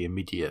that was the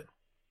immediate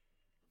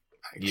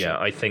action. Yeah,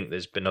 I think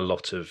there's been a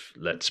lot of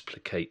let's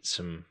placate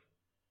some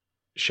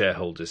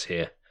shareholders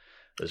here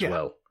as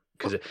well.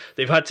 Because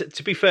they've had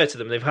to be fair to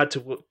them, they've had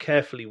to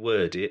carefully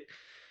word it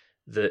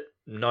that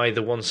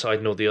neither one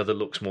side nor the other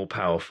looks more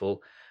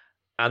powerful,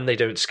 and they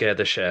don't scare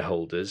their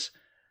shareholders.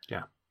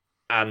 Yeah.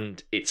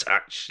 And it's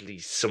actually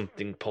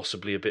something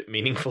possibly a bit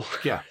meaningful.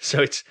 Yeah.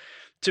 So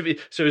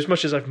as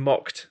much as I've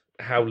mocked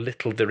how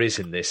little there is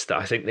in this, that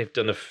I think they've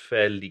done a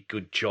fairly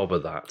good job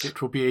of that. It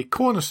will be a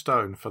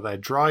cornerstone for their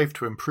drive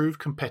to improve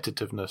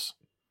competitiveness.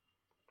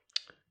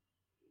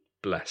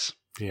 Bless.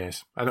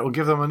 Yes, and it will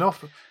give them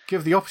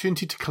the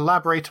opportunity to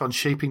collaborate on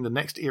shaping the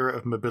next era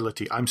of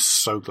mobility. I'm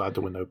so glad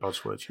there were no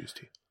buzzwords used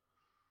here.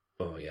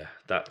 Oh yeah,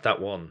 that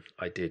one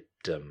I did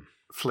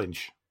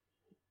flinch.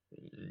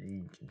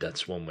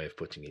 That's one way of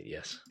putting it.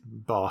 Yes,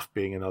 Bath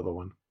being another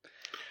one.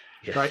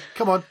 Yeah. Right,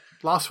 come on,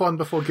 last one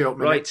before guilt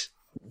minute. Right,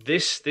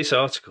 this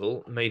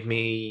article made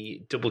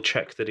me double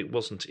check that it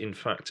wasn't in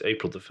fact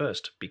April the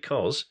 1st,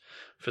 because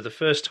for the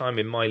first time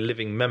in my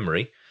living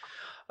memory.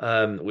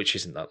 Which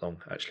isn't that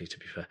long, actually, to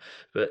be fair.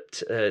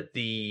 But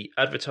the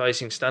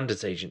Advertising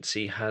Standards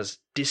Agency has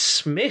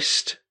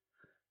dismissed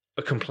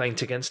a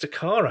complaint against a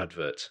car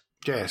advert.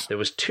 Yes. There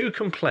was 2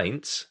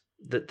 complaints,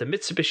 that the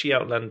Mitsubishi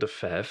Outlander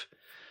PHEV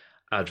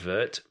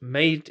advert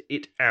made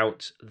it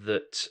out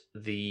that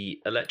the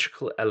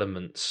electrical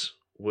elements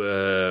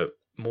were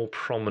more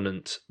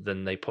prominent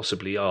than they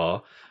possibly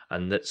are,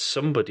 and that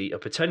somebody, a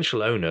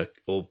potential owner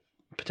or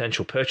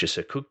potential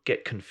purchaser, could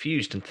get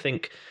confused and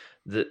think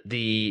that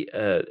the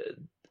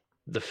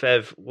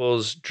FEV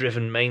was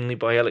driven mainly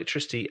by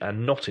electricity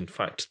and not, in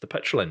fact, the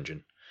petrol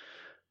engine.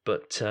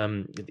 But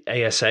the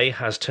ASA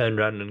has turned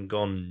around and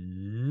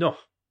gone, no,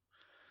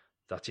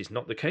 that is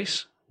not the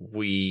case.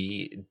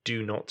 We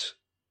do not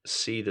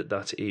see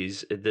that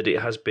it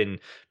has been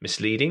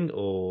misleading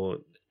or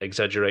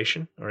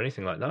exaggeration or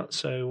anything like that.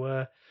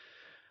 So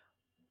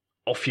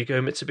off you go,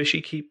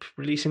 Mitsubishi. Keep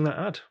releasing that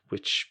ad,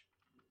 which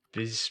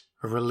is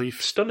a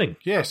relief. Stunning.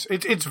 Yes,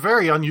 it's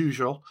very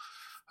unusual,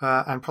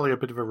 and probably a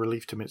bit of a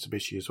relief to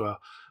Mitsubishi as well.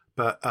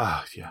 But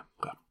yeah,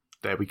 well,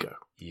 there we go.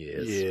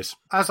 Yes.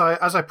 As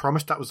I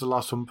promised, that was the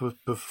last one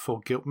before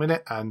Guilt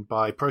Minute, and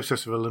by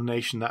process of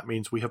elimination, that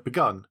means we have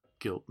begun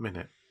Guilt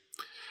Minute.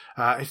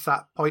 It's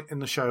that point in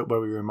the show where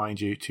we remind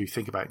you to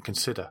think about and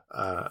consider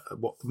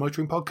what the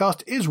Motoring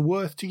Podcast is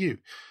worth to you.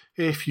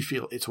 If you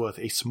feel it's worth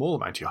a small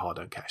amount of your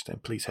hard-earned cash, then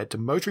please head to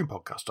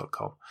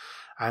motoringpodcast.com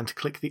and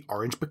click the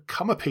orange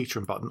Become a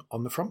Patron button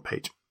on the front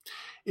page.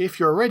 If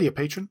you're already a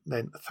patron,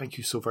 then thank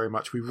you so very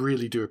much. We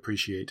really do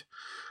appreciate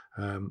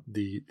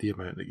the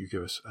amount that you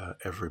give us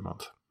every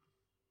month.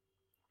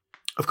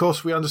 Of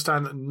course, we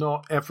understand that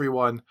not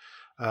everyone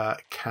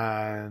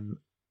can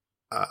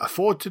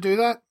afford to do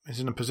that, is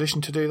in a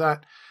position to do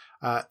that.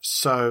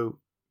 So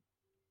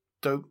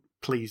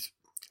please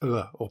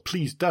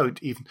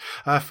don't even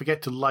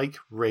forget to like,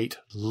 rate,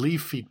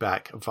 leave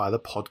feedback via the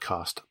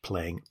podcast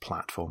playing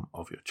platform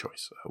of your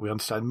choice. We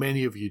understand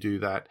many of you do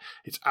that.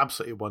 It's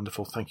absolutely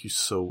wonderful. Thank you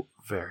so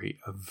very,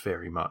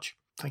 very much.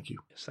 Thank you.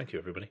 Yes, thank you,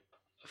 everybody.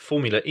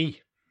 Formula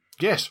E.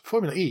 Yes,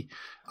 Formula E.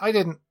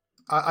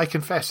 I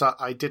confess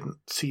I didn't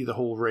see the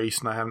whole race,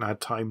 and I haven't had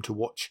time to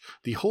watch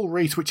the whole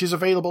race, which is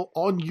available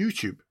on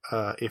YouTube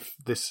if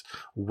this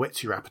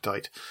whets your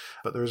appetite.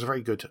 But there is a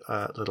very good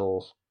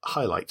little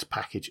highlights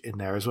package in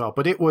there as well.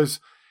 But it was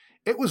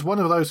one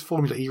of those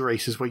Formula E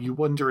races where you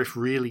wonder if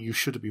really you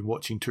should have been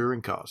watching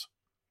touring cars.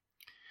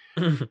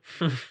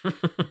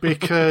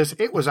 Because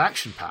it was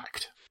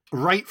action-packed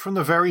right from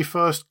the very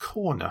first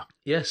corner.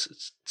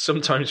 Yes,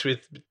 sometimes with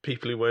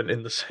people who weren't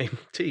in the same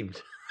team.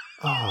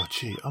 Oh,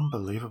 gee,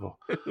 unbelievable!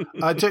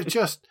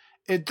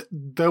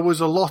 There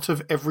was a lot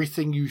of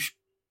everything you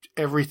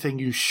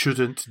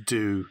shouldn't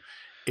do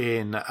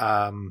in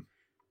a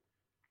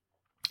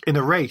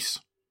race,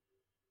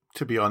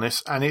 to be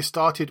honest. And it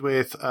started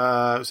with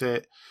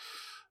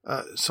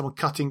someone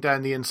cutting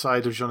down the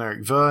inside of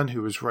Jean-Eric Vergne,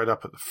 who was right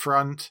up at the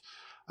front,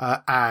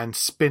 and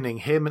spinning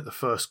him at the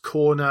first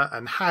corner,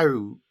 and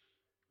how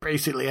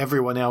basically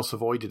everyone else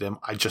avoided him,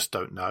 I just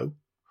don't know.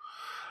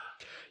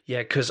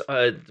 Yeah, because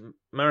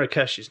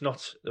Marrakesh is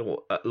not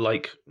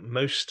like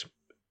most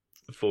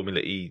Formula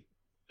E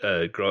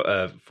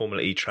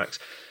tracks.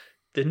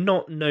 They're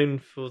not known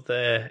for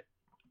their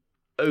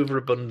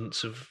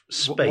overabundance of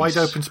space. Wide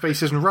open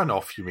spaces and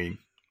runoff, you mean?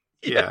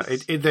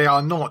 Yes. Yeah, they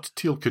are not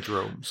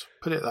Tilkedromes.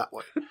 Put it that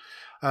way.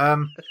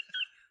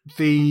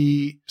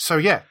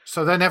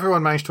 So then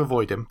everyone managed to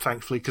avoid him,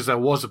 thankfully, because there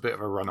was a bit of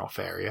a runoff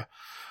area,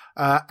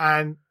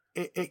 and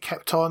it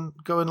kept on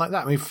going like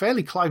that. I mean,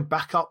 Fairley climbed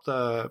back up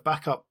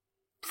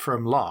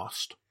from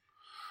last,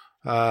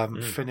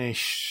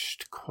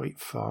 finished quite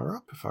far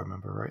up, if I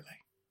remember rightly.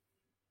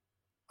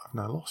 I've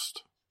now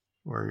lost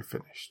where he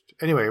finished.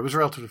 Anyway, it was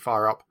relatively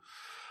far up.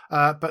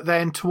 But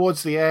then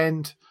towards the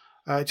end,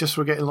 just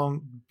we're getting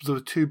along, the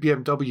two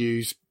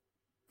BMWs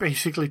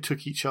basically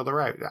took each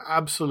other out.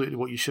 Absolutely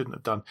what you shouldn't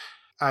have done.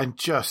 And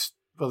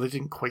they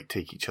didn't quite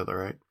take each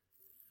other out.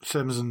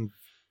 Sims and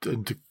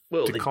Da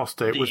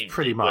Costa, it was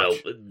pretty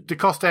much. Da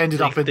Costa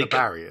ended up in the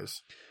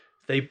barriers.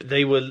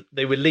 They were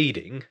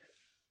leading,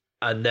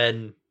 and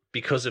then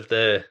because of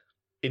their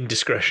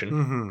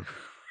indiscretion,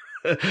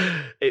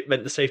 it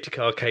meant the safety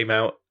car came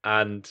out,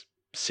 and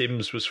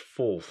Sims was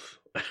fourth.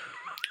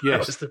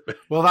 Yes.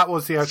 That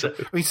was the outcome.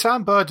 I mean,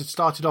 Sam Bird had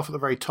started off at the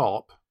very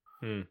top,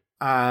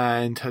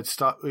 and had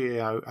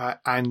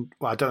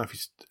I don't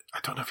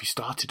know if he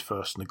started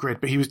first in the grid,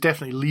 but he was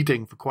definitely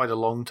leading for quite a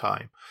long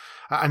time,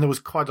 and there was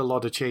quite a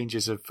lot of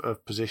changes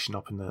of position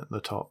up in the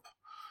top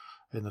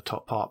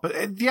part.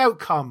 But the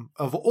outcome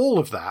of all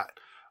of that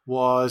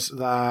was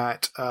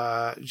that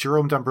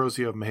Jerome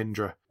D'Ambrosio of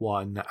Mahindra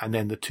won, and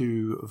then the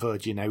two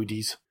Virgin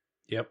Audis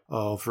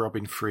of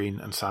Robin Frein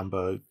and Sam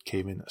Bird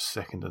came in at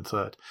second and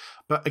third.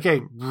 But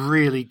again,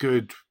 really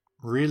good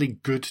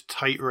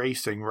tight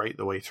racing right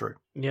the way through.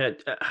 Yeah,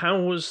 how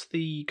was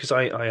because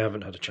I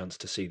haven't had a chance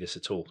to see this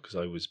at all because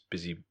I was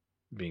busy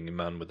being a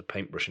man with a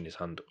paintbrush in his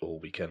hand all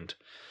weekend.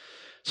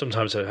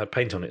 Sometimes I had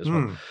paint on it as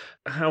well.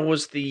 How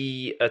was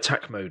the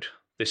attack mode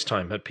this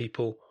time? Had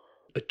people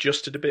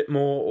adjusted a bit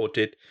more, or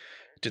did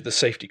the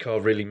safety car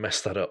really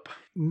mess that up?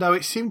 No,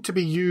 it seemed to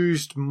be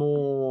used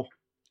more.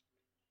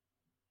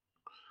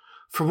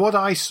 From what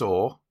I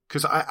saw,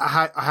 because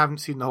I haven't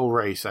seen the whole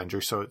race, Andrew,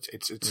 so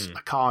it's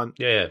I can't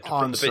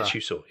from the bits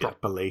you saw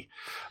properly.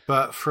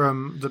 But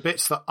from the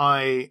bits that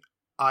I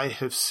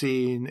have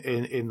seen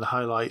in the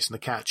highlights and the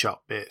catch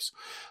up bits,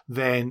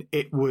 then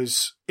it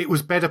was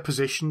better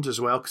positioned as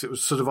well, because it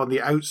was sort of on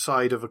the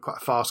outside of a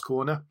quite fast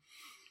corner,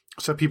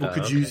 so people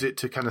could use it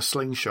to kind of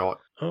slingshot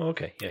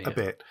a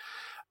bit,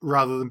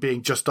 rather than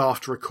being just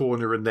after a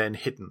corner and then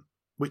hidden,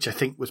 which I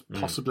think was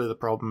possibly the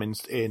problem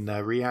in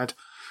Riyadh.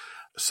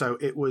 So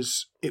it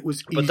was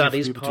but that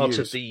is part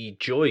of the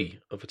joy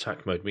of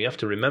attack mode. We have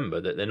to remember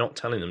that they're not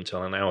telling them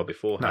till an hour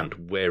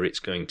beforehand where it's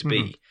going to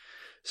be.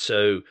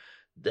 So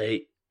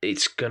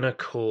it's going to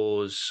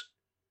cause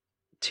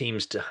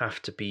teams to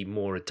have to be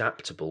more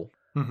adaptable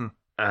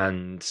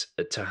and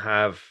to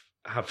have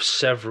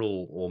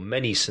several or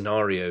many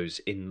scenarios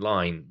in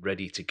line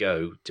ready to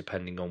go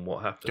depending on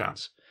what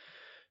happens.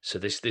 So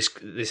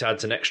this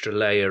adds an extra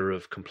layer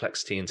of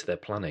complexity into their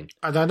planning.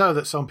 And I know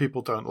that some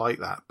people don't like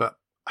that, but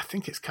I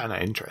think it's kind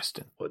of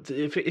interesting.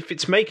 If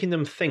it's making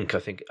them think, I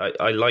think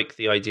I like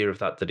the idea of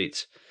that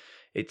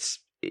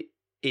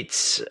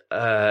it's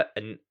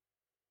an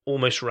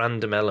almost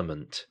random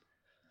element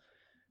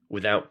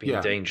without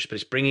being dangerous, but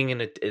it's bringing in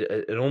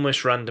an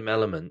almost random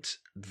element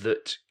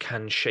that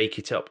can shake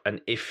it up. And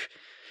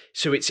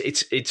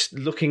it's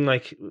looking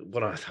like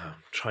what I'm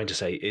trying to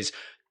say is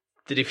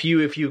that if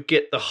you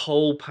get the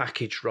whole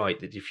package right,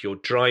 that if your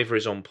driver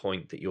is on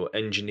point, that your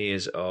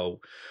engineers are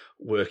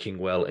working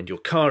well and your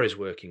car is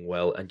working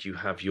well and you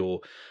have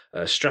your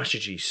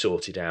strategy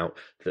sorted out,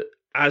 that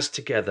as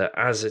together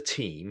as a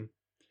team,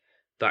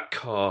 that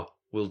car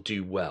will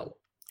do well.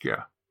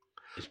 Yeah.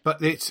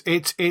 But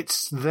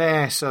it's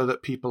there so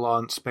that people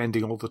aren't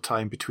spending all the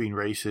time between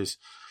races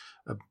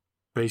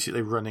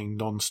basically running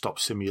non-stop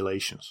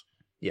simulations.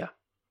 Yeah.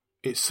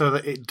 It's so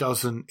that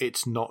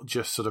it's not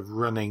just sort of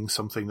running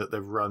something that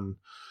they've run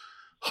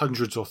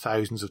hundreds or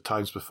thousands of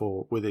times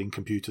before within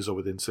computers or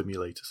within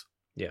simulators.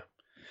 Yeah.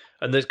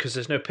 And because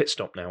there's no pit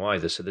stop now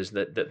either, so there's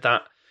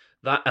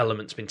that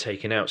element's been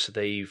taken out. So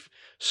they've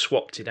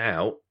swapped it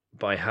out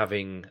by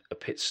having a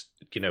pit,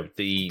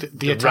 the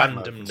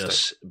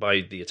randomness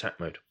by the attack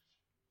mode.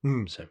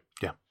 So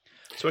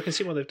so I can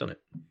see why they've done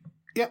it.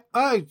 Yeah,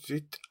 I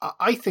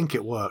think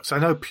it works. I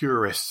know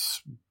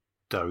purists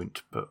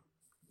don't, but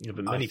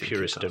but many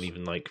purists don't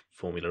even like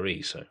Formula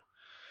E. So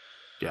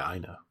yeah, I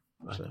know.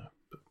 But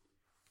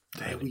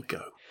there we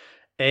go.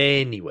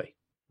 Anyway.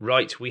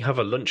 Right, we have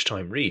a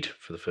lunchtime read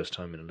for the first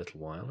time in a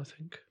little while, I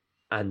think.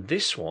 And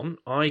this one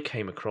I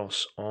came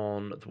across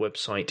on the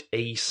website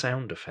A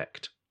Sound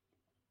Effect.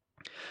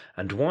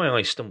 And why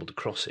I stumbled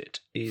across it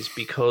is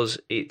because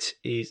it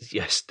is...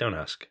 Yes, don't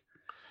ask.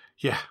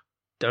 Yeah.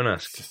 Don't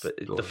ask. But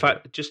the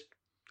fact... Just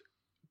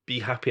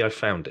be happy I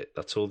found it.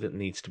 That's all that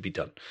needs to be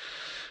done.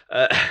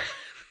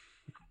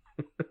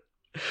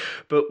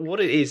 But what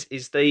it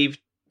is they've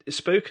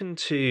spoken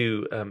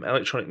to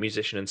electronic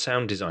musician and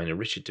sound designer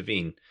Richard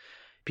Devine,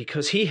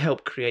 because he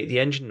helped create the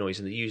engine noise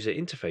and the user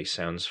interface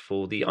sounds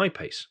for the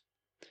I-Pace.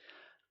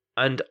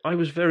 And I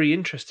was very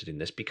interested in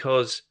this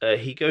because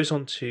he goes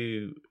on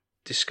to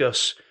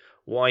discuss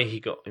why he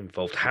got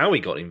involved, how he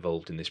got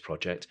involved in this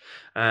project,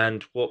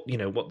 and what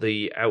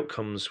the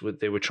outcomes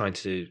they were trying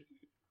to,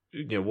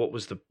 what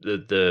was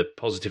the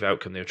positive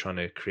outcome they were trying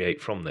to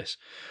create from this.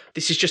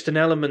 This is just an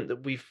element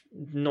that we've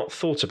not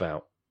thought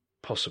about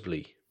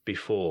possibly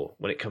before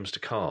when it comes to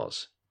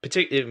cars.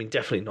 Particularly,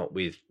 definitely not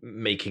with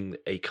making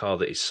a car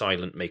that is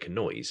silent make a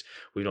noise.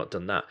 We've not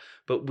done that.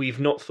 But we've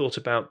not thought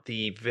about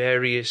the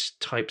various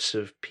types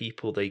of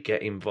people they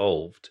get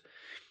involved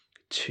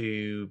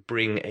to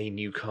bring a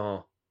new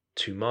car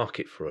to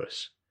market for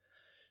us.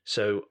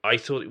 So I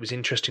thought it was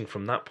interesting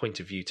from that point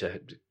of view,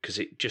 because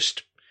it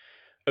just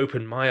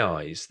opened my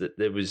eyes that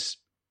there's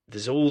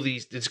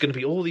going to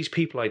be all these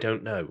people I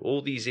don't know,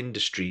 all these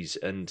industries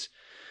and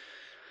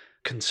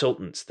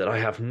consultants that I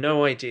have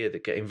no idea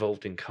that get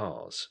involved in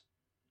cars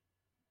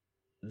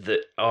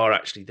that are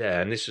actually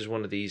there. And this is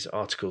one of these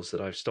articles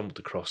that I've stumbled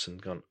across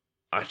and gone,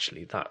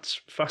 actually,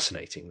 that's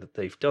fascinating that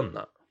they've done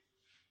that.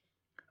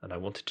 And I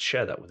wanted to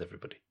share that with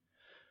everybody.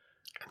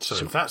 So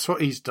that's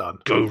what he's done.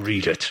 Go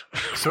read it.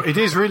 So it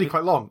is really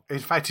quite long. In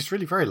fact, it's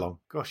really very long.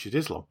 Gosh, it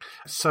is long.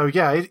 So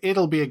yeah,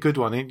 it'll be a good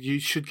one. You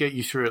should get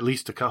you through at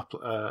least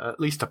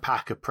a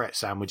pack of Pret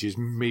sandwiches,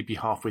 maybe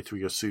halfway through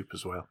your soup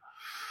as well.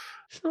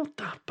 It's not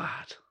that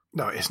bad.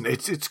 No, it isn't.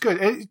 It's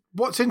good.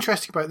 What's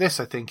interesting about this,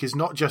 I think, is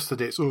not just that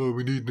it's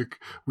we need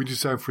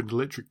sound for an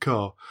electric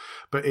car,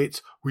 but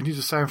we need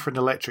a sound for an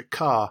electric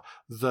car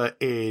that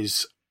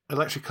is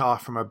electric car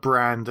from a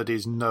brand that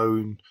is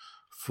known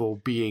for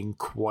being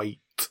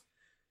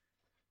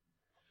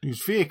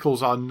whose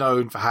vehicles are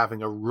known for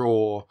having a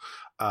roar,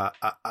 a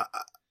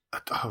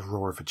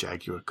roar of a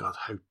Jaguar. God,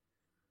 how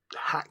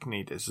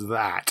hackneyed is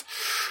that?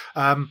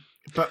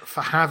 But for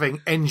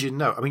having engine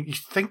note, I mean, you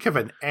think of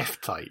an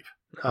F-Type.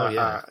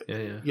 Yeah,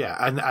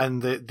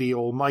 and the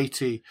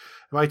almighty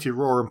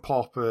roar and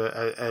pop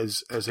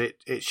as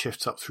it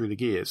shifts up through the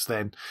gears.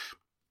 Then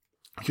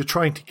you're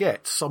trying to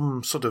get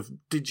some sort of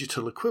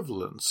digital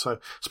equivalent. So,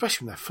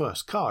 especially in their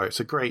first car, it's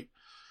a great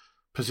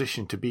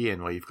position to be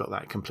in where you've got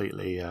that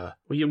completely. Well,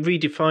 you're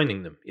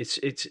redefining them. It's.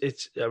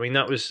 I mean,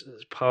 that was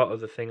part of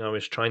the thing I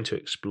was trying to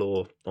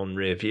explore on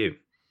Rear View.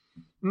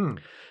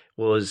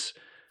 Was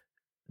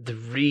the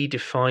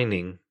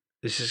redefining.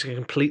 This is a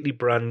completely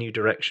brand new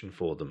direction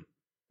for them.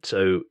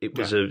 So it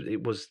was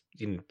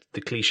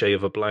the cliche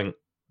of a blank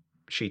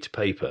sheet of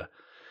paper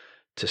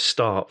to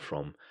start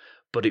from,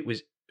 but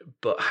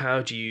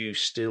how do you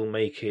still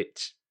make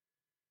it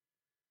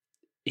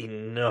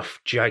enough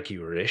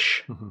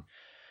Jaguarish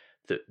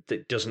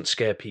that doesn't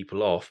scare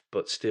people off,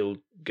 but still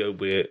go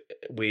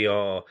we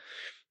are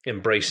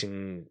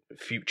embracing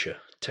future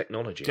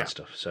technology and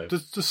stuff. So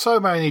there's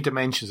so many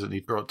dimensions that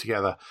need brought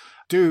together.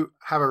 Do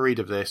have a read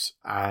of this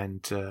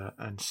and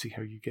see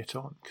how you get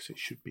on, because it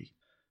should be.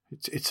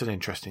 It's an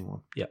interesting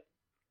one. Yeah.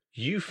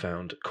 You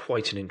found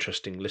quite an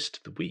interesting list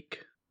of the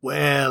week.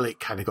 Well, it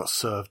kind of got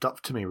served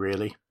up to me,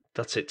 really.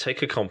 That's it.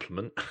 Take a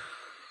compliment.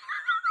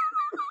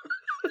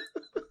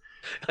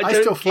 I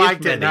still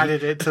flagged it and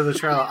added it to the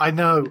trailer. I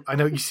know.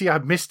 You see, I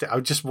missed it. I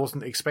just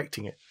wasn't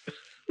expecting it.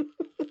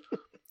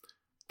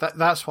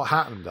 That's what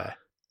happened there.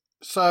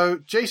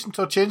 So Jason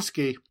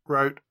Torchinsky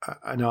wrote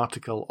an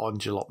article on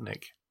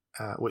Jalopnik,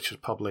 which was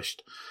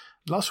published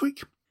last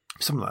week.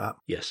 Something like that.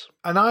 Yes.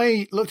 And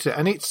I looked at it,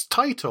 and it's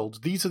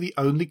titled, "These are the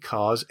only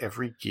cars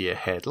every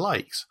gearhead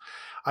likes."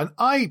 And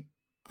I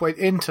went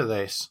into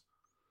this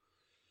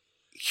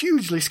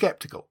hugely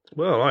skeptical.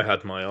 Well, I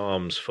had my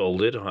arms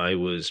folded. I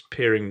was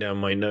peering down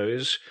my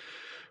nose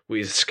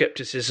with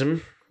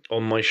skepticism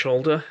on my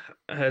shoulder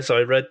as I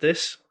read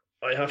this,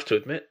 I have to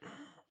admit.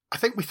 I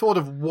think we thought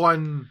of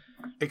one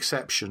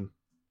exception,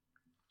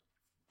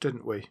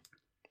 didn't we?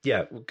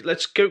 Yeah,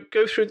 let's go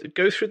through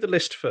the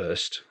list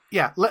first.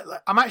 Yeah,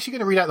 I'm actually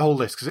going to read out the whole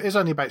list because it is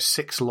only about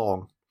 6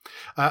 long.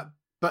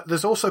 But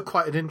there's also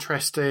quite an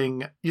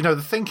interesting,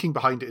 the thinking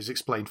behind it is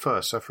explained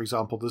first. So, for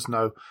example, there's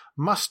no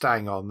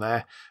Mustang on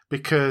there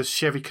because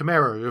Chevy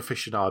Camaro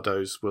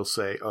aficionados will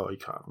say, oh, you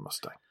can't have a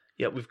Mustang.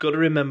 Yeah, we've got to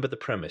remember the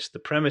premise. The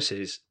premise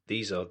is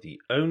these are the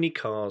only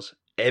cars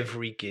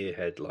every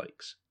gearhead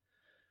likes.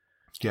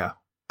 Yeah.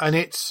 And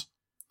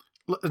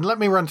let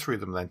me run through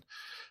them then.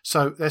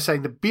 So they're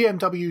saying the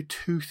BMW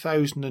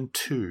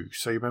 2002.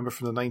 So you remember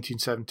from the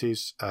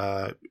 1970s,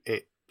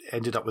 it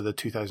ended up with a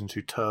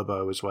 2002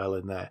 turbo as well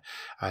in there,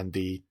 and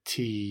the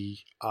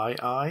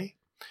TII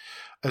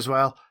as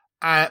well.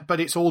 But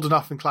it's old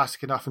enough and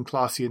classic enough and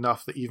classy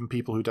enough that even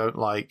people who don't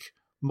like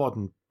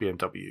modern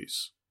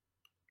BMWs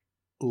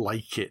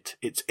like it.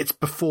 It's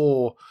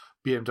before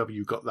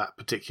BMW got that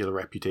particular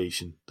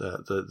reputation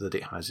that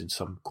it has in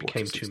some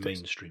quarters. Became too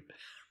mainstream.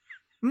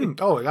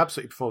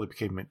 Absolutely, before they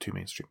became too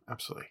mainstream.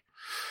 Absolutely.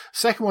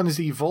 Second one is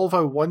the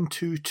Volvo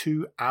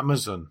 122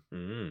 Amazon.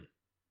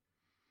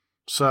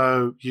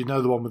 So, the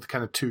one with the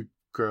kind of 2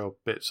 grill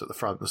bits at the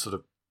front, the sort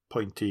of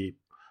pointy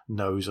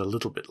nose, a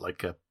little bit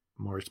like a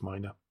Morris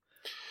Minor.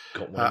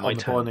 Got one on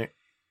the bonnet.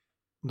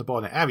 The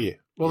bonnet, have you?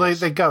 Well, yes.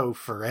 They go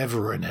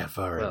forever and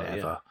ever and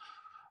ever.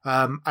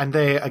 Yeah. And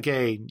they,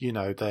 again,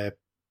 they're,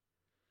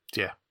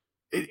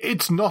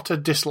 it's not a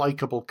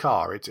dislikable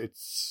car.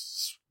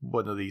 It's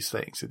one of these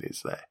things. It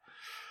is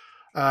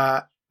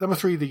there. Number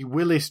 3, the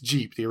Willys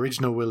Jeep, the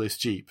original Willys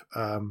Jeep.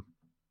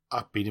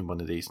 I've been in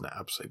one of these and they're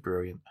absolutely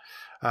brilliant.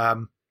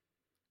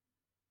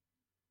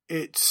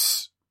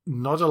 It's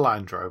not a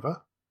Land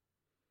Rover,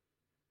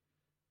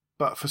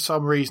 but for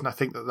some reason I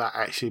think that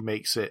actually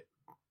makes it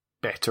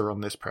better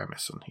on this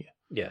premise on here.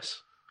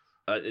 Yes.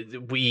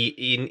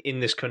 We, in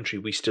this country,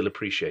 we still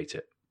appreciate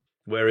it.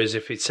 Whereas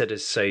if it said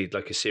as, say,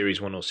 like a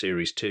Series 1 or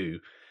Series 2,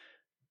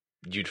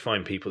 you'd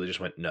find people that just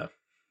went, no.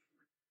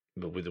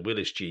 But with the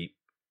Willys Jeep,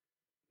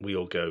 we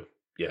all go,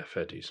 yeah,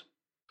 fair dues.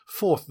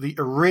 4th, the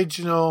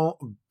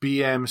original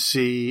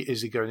BMC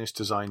Isigounis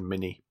Design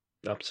Mini.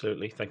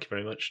 Absolutely. Thank you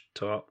very much,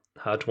 Tart.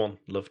 Had one.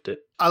 Loved it.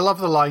 I love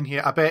the line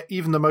here. I bet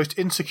even the most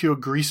insecure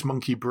grease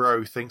monkey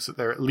bro thinks that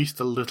they're at least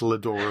a little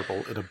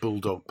adorable in a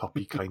bulldog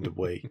puppy kind of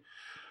way.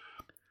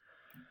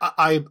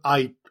 I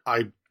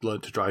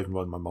learned to drive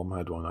one. My mum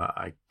had one.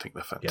 I think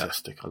they're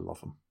fantastic. Yeah. I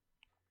love them.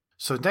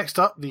 So next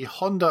up, the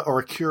Honda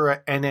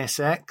Acura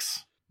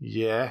NSX.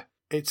 Yeah,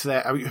 it's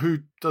there. I mean, who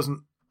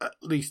doesn't at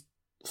least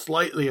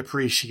slightly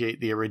appreciate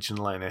the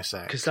original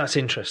NSX? Because that's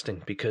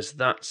interesting, because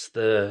that's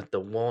the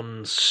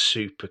one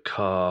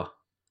supercar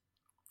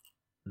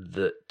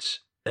that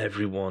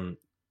everyone...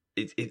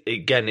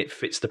 It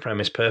fits the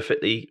premise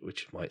perfectly,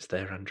 which is why it's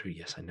there, Andrew.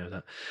 Yes, I know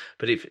that.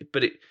 But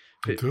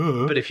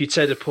if you'd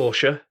said a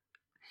Porsche,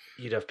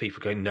 you'd have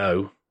people going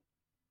no.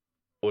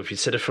 Or if you'd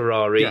said a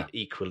Ferrari,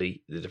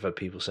 equally, you'd have had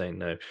people saying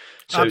no.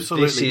 So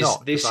absolutely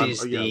this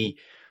is the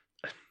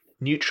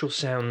neutral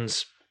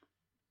sounds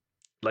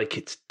like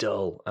it's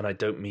dull, and I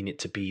don't mean it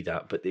to be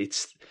that, but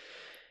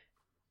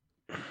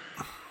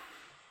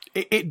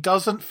it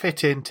doesn't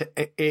fit into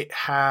it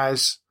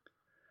has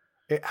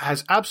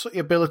absolutely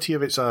ability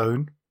of its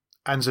own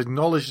and is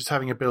acknowledged as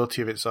having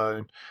ability of its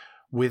own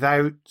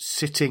without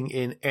sitting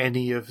in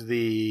any of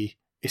the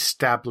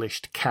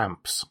established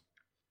camps.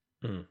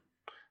 Hmm.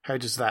 How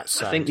does that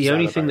sound? I think the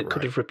only thing that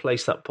could have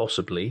replaced that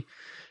possibly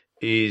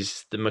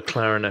is the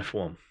McLaren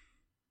F1.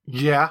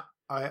 Yeah,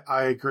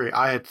 I agree.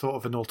 I had thought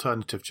of an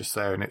alternative just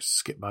there, and it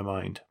skipped my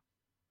mind.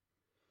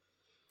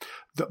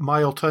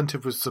 My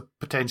alternative was the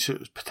potential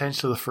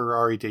of the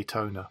Ferrari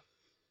Daytona.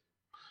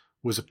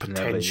 Was a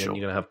potential. No, then you're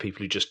going to have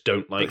people who just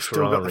don't like but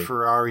Ferrari. Still got the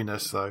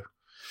Ferrari-ness, though.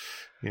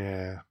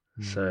 Yeah.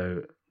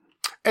 So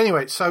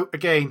anyway, so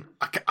again,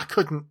 I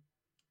couldn't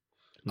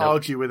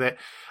argue with it.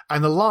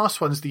 And the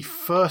last one is the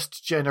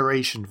first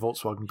generation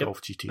Volkswagen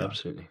Golf GTI.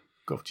 Absolutely.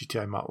 Golf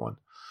GTI Mark 1.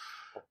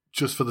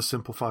 Just for the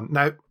simple fun.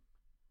 Now,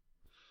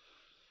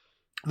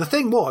 the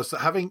thing was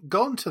that having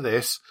gone to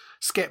this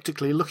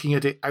skeptically, looking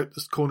at it out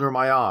the corner of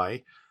my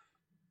eye,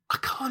 I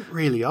can't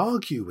really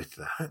argue with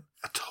that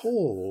at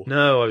all.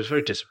 No, I was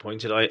very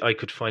disappointed. I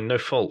could find no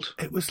fault.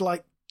 It was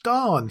like,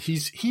 darn,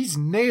 he's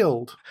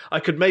nailed. I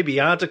could maybe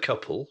add a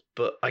couple,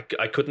 but I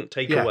couldn't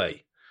take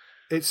away.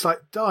 It's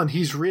like, darn,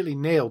 he's really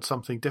nailed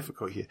something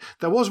difficult here.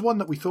 There was one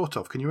that we thought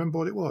of. Can you remember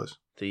what it was?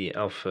 The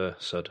Alpha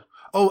Sud.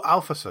 Oh,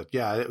 Alpha Sud.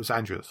 Yeah, it was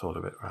Andrew that thought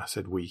of it. I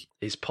said we.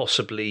 Is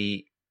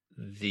possibly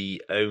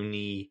the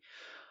only...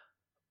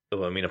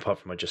 Oh, I mean, apart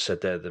from I just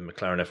said there, the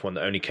McLaren F1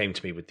 that only came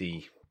to me with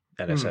the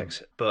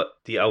NSX. But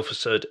the Alpha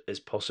Sud is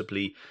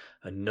possibly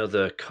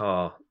another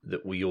car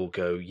that we all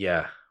go,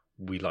 yeah,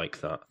 we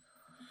like that.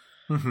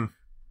 Mm-hmm.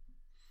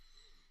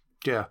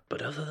 Yeah.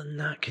 But other than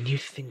that, can you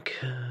think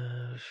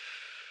of...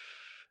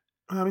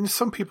 I mean, there's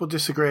some people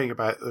disagreeing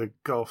about the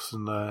Golfs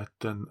and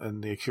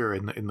the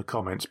Acura in the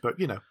comments, but,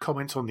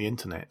 comments on the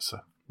internet, so...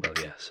 Well,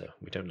 yeah, so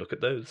we don't look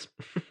at those.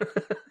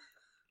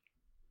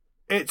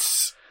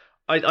 It's...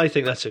 I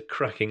think that's a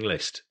cracking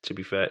list, to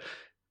be fair.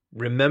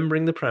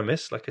 Remembering the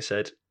premise, like I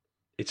said,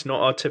 it's not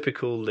our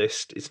typical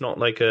list. It's not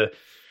like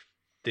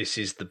this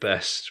is the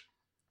best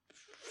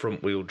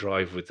front-wheel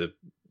drive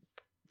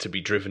to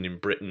be driven in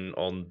Britain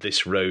on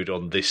this road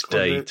on this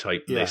day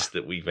type list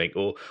that we make.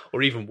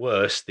 Or even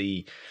worse,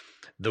 the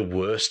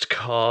worst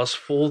cars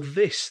for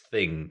this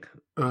thing.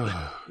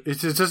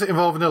 Does it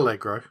involve an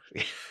Allegro?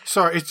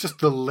 Sorry, it's just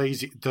the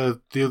lazy...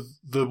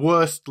 The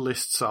worst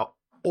lists are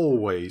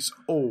always,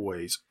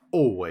 always,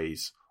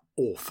 always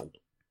awful.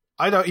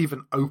 I don't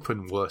even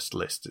open worst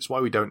lists. It's why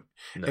we don't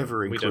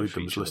ever include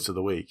them as list of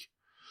the week.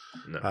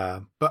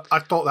 No. But I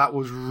thought that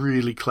was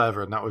really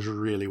clever and that was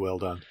really well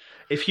done.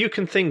 If you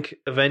can think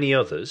of any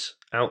others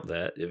out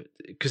there,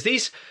 because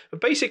these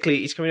basically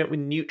he's coming up with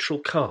neutral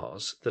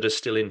cars that are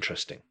still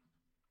interesting.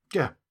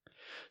 Yeah.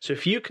 So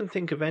if you can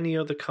think of any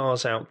other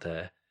cars out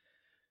there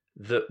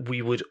that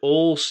we would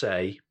all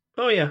say,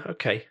 oh yeah,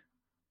 okay,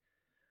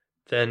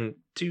 then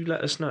do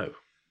let us know.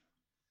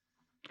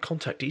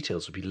 Contact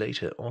details will be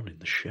later on in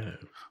the show.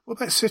 What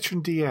about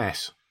Citroen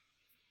DS?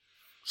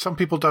 Some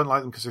people don't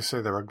like them because they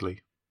say they're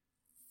ugly.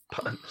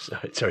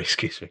 Sorry,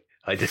 excuse me.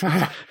 I did.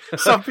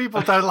 Some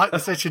people don't like the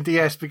Citroen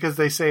DS because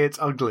they say it's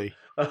ugly.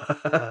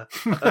 So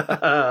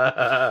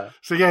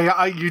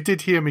yeah, you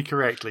did hear me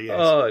correctly. Yes.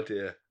 Oh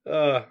dear.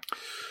 But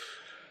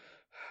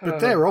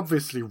they're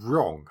obviously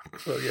wrong.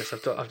 Well, yes,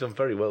 I've done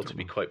very well to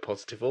be quite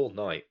positive all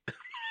night.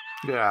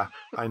 Yeah,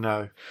 I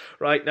know.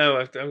 Right, now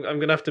I'm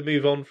going to have to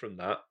move on from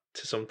that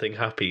to something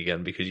happy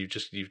again because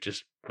you've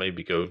just made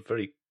me go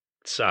very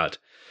sad.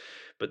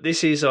 But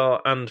this is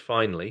our and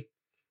finally,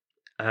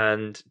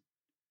 and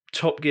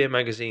Top Gear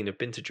magazine have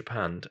been to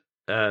Japan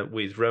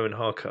with Rowan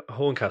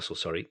Horncastle.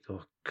 Sorry,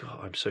 oh God,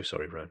 I'm so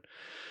sorry, Rowan.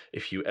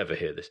 If you ever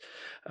hear this,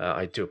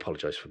 I do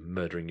apologise for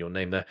murdering your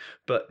name there.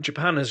 But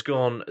Japan has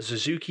gone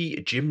Suzuki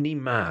Jimny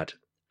mad,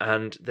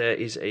 and there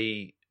is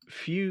a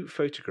few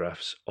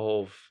photographs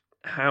of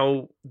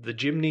how the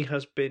Jimny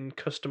has been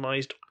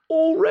customised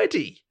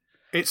already.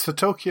 It's the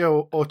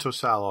Tokyo Auto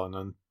Salon,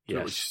 and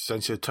yes, which is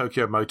essentially a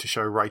Tokyo Motor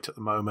Show right at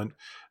the moment.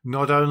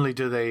 Not only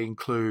do they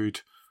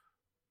include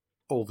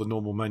all the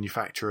normal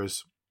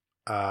manufacturers,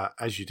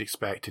 as you'd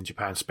expect in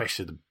Japan,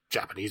 especially the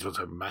Japanese ones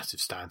have massive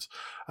stands,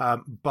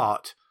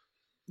 but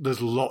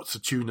there's lots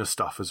of tuner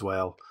stuff as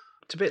well.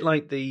 It's a bit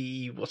like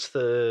what's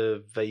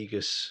the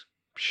Vegas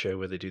show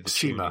where they do the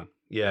SEMA. tuning?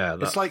 Yeah,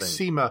 it's like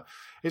SEMA.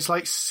 It's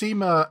like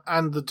SEMA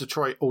and the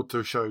Detroit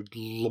Auto Show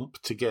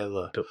lumped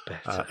together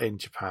in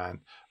Japan,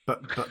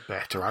 but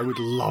better. I would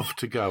love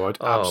to go. I'd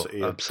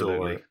absolutely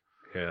adore it.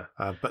 Yeah,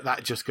 but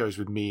that just goes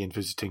with me in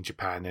visiting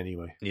Japan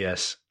anyway.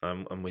 Yes,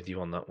 I'm with you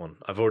on that one.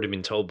 I've already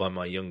been told by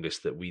my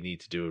youngest that we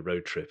need to do a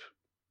road trip.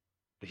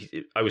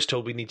 I was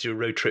told we need to do a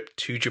road trip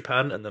to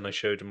Japan, and then I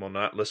showed him on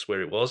Atlas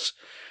where it was.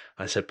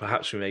 I said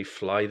perhaps we may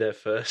fly there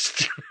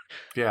first,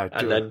 yeah,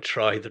 and then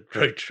try the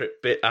road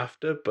trip bit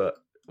after. But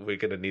we're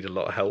going to need a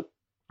lot of help,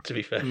 to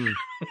be fair.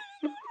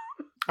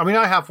 I mean,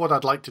 I have what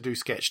I'd like to do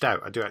sketched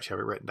out. I do actually have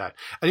it written down.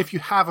 And if you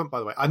haven't, by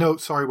the way, I know,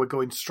 sorry, we're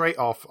going straight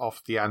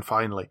off the and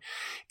finally.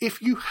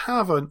 If you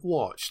haven't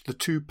watched the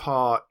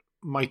 2-part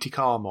Mighty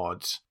Car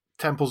Mods,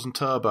 Temples and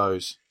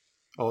Turbos,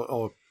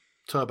 or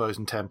Turbos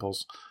and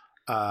Temples,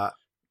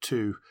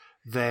 2,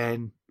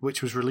 then,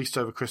 which was released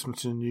over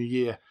Christmas and New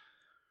Year,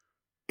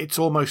 It's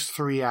almost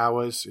 3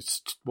 hours.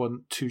 It's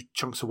two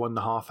chunks of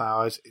 1.5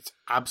 hours. It's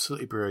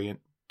absolutely brilliant.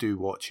 Do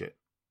watch it,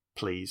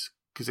 please,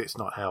 because it's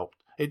not helped.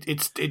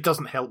 It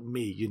doesn't help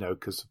me,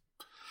 because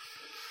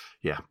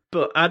yeah.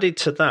 But added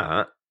to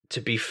that, to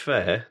be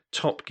fair,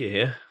 Top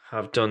Gear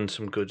have done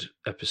some good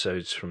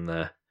episodes from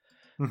there,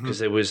 because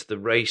there was the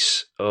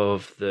race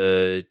of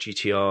the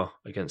GTR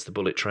against the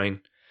Bullet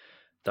Train.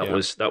 That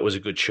was a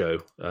good show.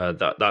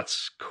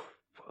 That's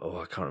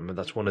I can't remember.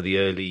 That's one of the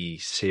early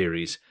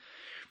series.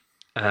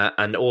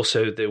 And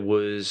also there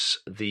was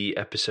the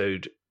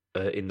episode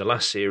in the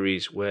last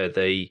series where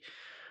they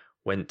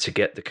went to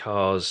get the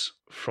cars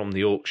from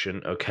the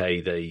auction.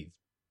 Okay, they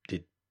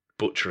did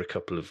butcher a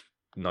couple of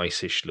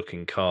nice-ish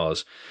looking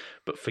cars,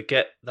 but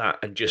forget that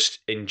and just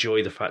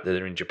enjoy the fact that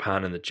they're in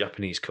Japan and the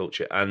Japanese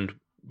culture, and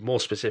more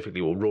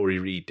specifically what Rory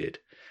Reid did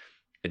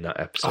in that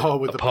episode. Oh,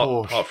 with the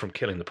Porsche. Apart from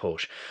killing the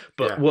Porsche.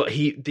 But what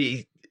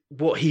he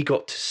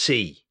got to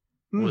see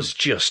was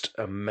just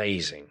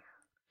amazing.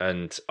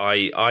 And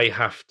I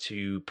have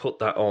to put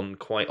that on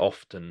quite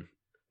often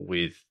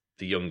with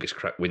the youngest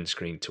cracked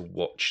windscreen to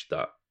watch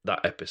that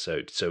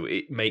episode. So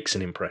it makes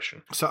an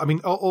impression. So, I mean,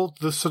 all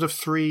the sort of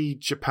 3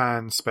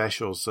 Japan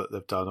specials that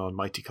they've done on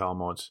Mighty Car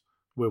Mods,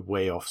 we're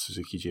way off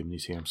Suzuki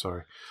Jimneys here, I'm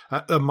sorry.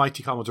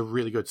 Mighty Car Mods are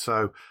really good.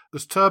 So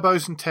there's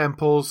Turbos and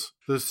Temples,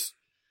 there's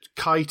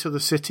Kai to the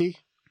City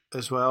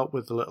as well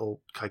with the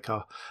little Kai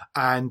car,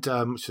 and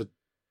which is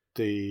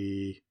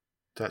the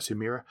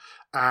Tatsumira,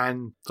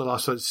 and the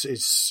last one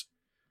is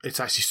it's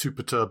actually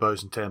Super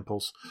Turbos and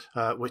Temples,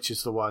 which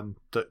is the one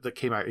that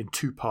came out in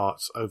 2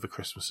 parts over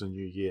Christmas and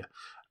New Year.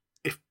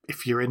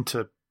 If you're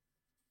into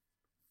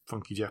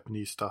funky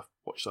Japanese stuff,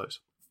 watch those.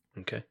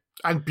 Okay.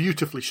 And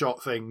beautifully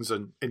shot things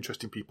and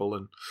interesting people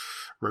and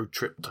road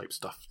trip type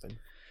stuff. Then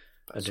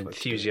and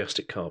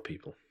enthusiastic car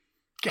people.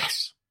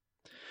 Yes.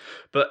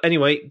 But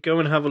anyway, go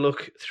and have a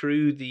look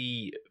through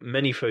the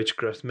many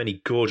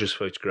gorgeous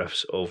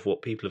photographs of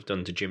what people have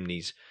done to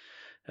Jimneys,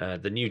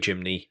 the new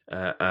Jimny,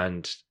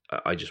 and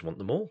I just want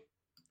them all.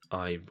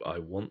 I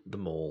want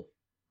them all.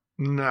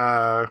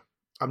 No,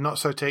 I'm not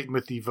so taken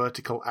with the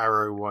vertical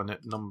arrow one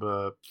at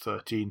number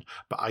 13,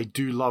 but I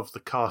do love the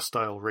car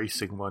style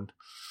racing one,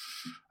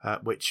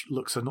 which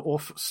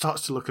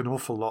starts to look an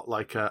awful lot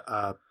like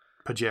a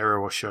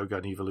Pajero or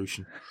Shogun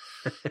Evolution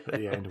at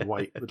the end,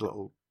 white with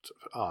little.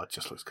 It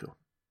just looks cool.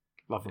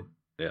 Love them.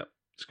 Yeah,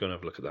 let's go and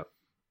have a look at that.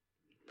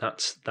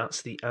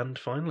 That's the and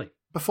finally.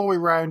 Before we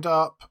round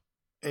up,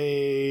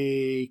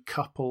 a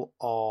couple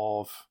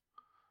of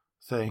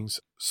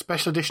things.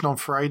 Special edition on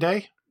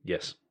Friday.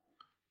 Yes.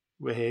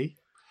 Wahey.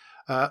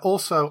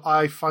 Also,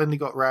 I finally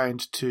got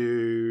round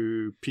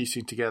to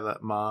piecing together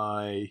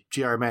my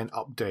GRMN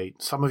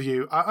update. Some of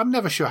you, I'm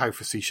never sure how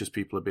facetious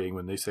people are being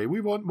when they say, we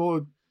want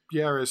more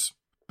Yaris.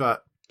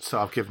 But, so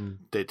I've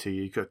given it to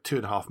you. You've got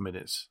 2.5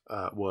 minutes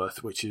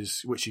worth, which you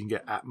can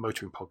get at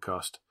Motoring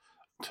Podcast.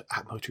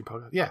 At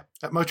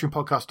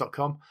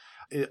motoringpodcast.com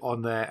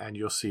on there, and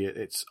you'll see it.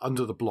 It's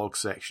under the blog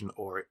section,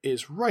 or it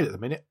is right at the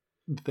minute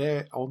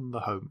there on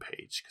the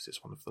homepage, because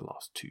it's one of the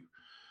last 2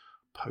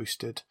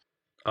 posted.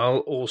 I'll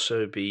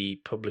also be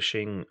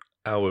publishing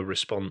our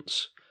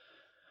response,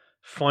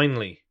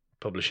 finally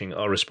publishing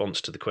our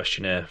response to the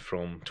questionnaire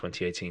from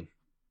 2018.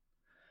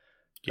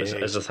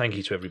 As a thank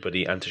you to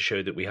everybody, and to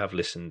show that we have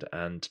listened,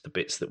 and the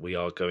bits that we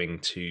are going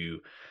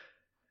to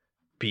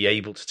be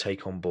able to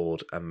take on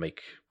board and make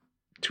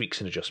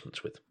tweaks and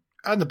adjustments with.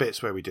 And the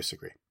bits where we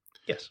disagree.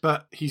 Yes.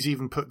 But he's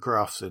even put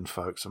graphs in,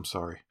 folks. I'm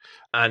sorry.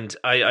 And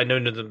I know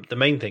the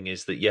main thing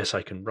is that, yes,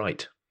 I can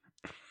write.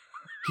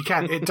 He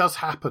can. It does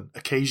happen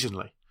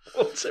occasionally.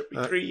 Once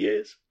every 3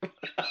 years.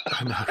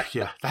 I know,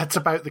 yeah. That's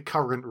about the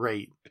current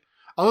rate.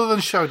 Other than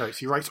show notes,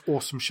 he writes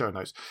awesome show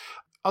notes.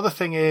 Other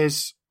thing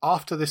is,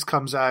 after this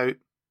comes out,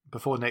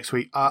 before next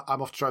week,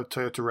 I'm off to drive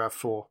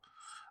Toyota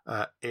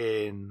RAV4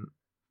 in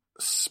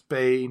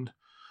Spain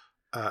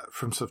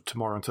from sort of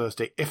tomorrow and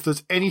Thursday. If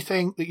there's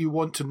anything that you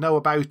want to know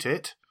about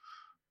it,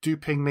 do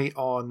ping me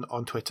on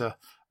Twitter,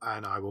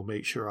 and I will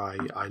make sure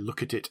I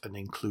look at it and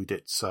include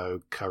it.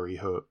 So, curry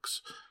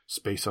hooks,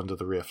 space under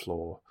the rear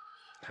floor.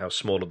 How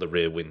small are the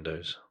rear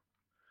windows?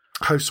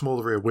 How small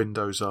the rear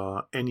windows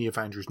are. Any of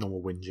Andrew's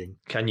normal whinging.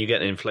 Can you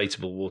get an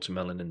inflatable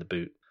watermelon in the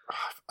boot?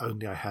 If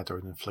only I had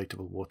an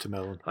inflatable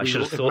watermelon. I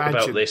should have thought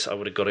about this. I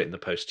would have got it in the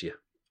post to you,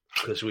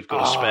 because we've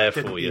got a spare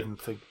for you.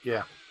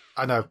 Yeah,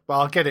 I know.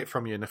 Well, I'll get it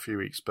from you in a few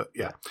weeks, but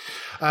yeah.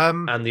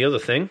 And the other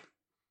thing,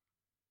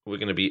 we're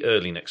going to be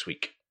early next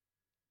week.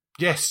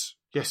 Yes,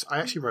 I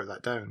actually wrote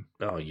that down.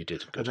 Oh, you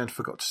did. Good. And then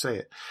forgot to say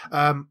it.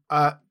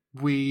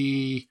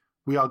 We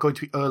are going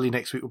to be early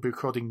next week. We'll be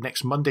recording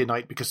next Monday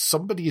night because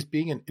somebody is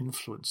being an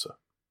influencer.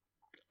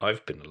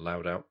 I've been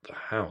allowed out the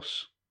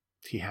house.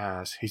 He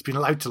has. He's been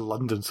allowed to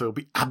London, so he'll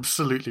be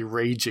absolutely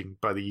raging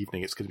by the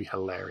evening. It's going to be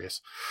hilarious.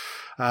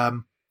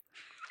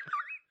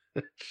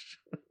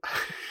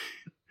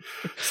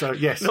 So,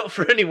 yes. Not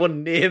for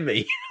anyone near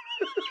me.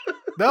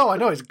 No, I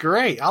know. It's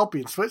great. I'll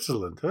be in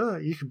Switzerland.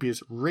 You can be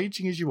as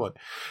raging as you want.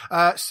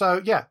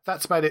 So, yeah,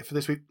 that's about it for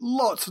this week.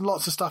 Lots and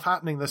lots of stuff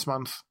happening this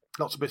month.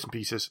 lots of bits and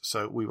pieces,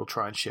 so we will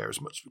try and share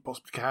as much as we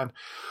possibly can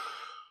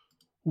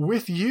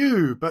with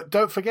you. But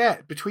don't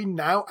forget, between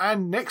now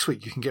and next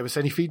week, you can give us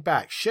any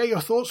feedback. Share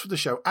your thoughts for the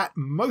show at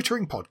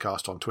Motoring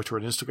Podcast on Twitter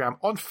and Instagram,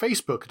 on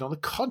Facebook, and on the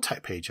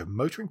contact page of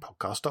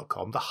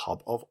motoringpodcast.com, the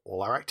hub of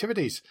all our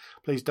activities.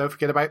 Please don't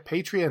forget about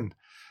Patreon.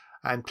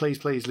 And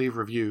please leave a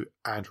review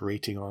and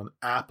rating on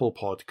Apple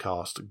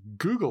Podcasts,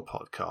 Google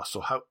Podcasts,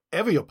 or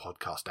however your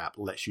podcast app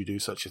lets you do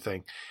such a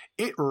thing.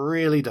 It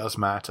really does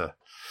matter.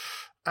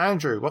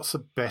 Andrew, what's the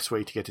best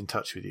way to get in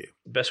touch with you?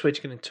 The best way to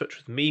get in touch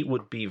with me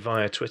would be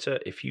via Twitter.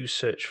 If you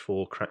search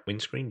for Cracked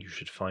Windscreen, you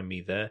should find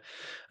me there.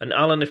 And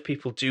Alan, if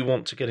people do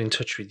want to get in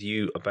touch with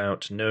you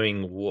about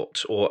knowing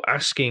what, or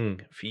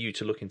asking for you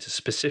to look into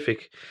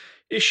specific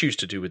issues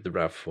to do with the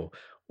RAV4,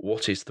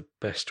 what is the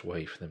best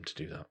way for them to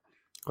do that?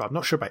 Well, I'm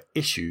not sure about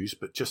issues,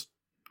 but just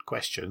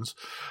questions.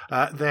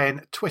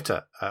 Then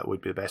Twitter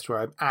would be the best, where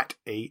I'm at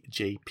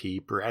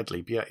AJP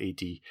Bradley,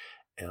 Bradley.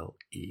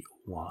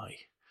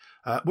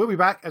 We'll be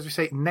back, as we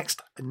say,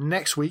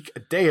 next week, a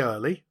day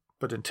early.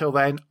 But until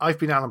then, I've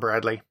been Alan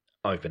Bradley.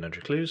 I've been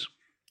Andrew Clues.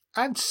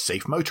 And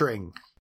safe motoring.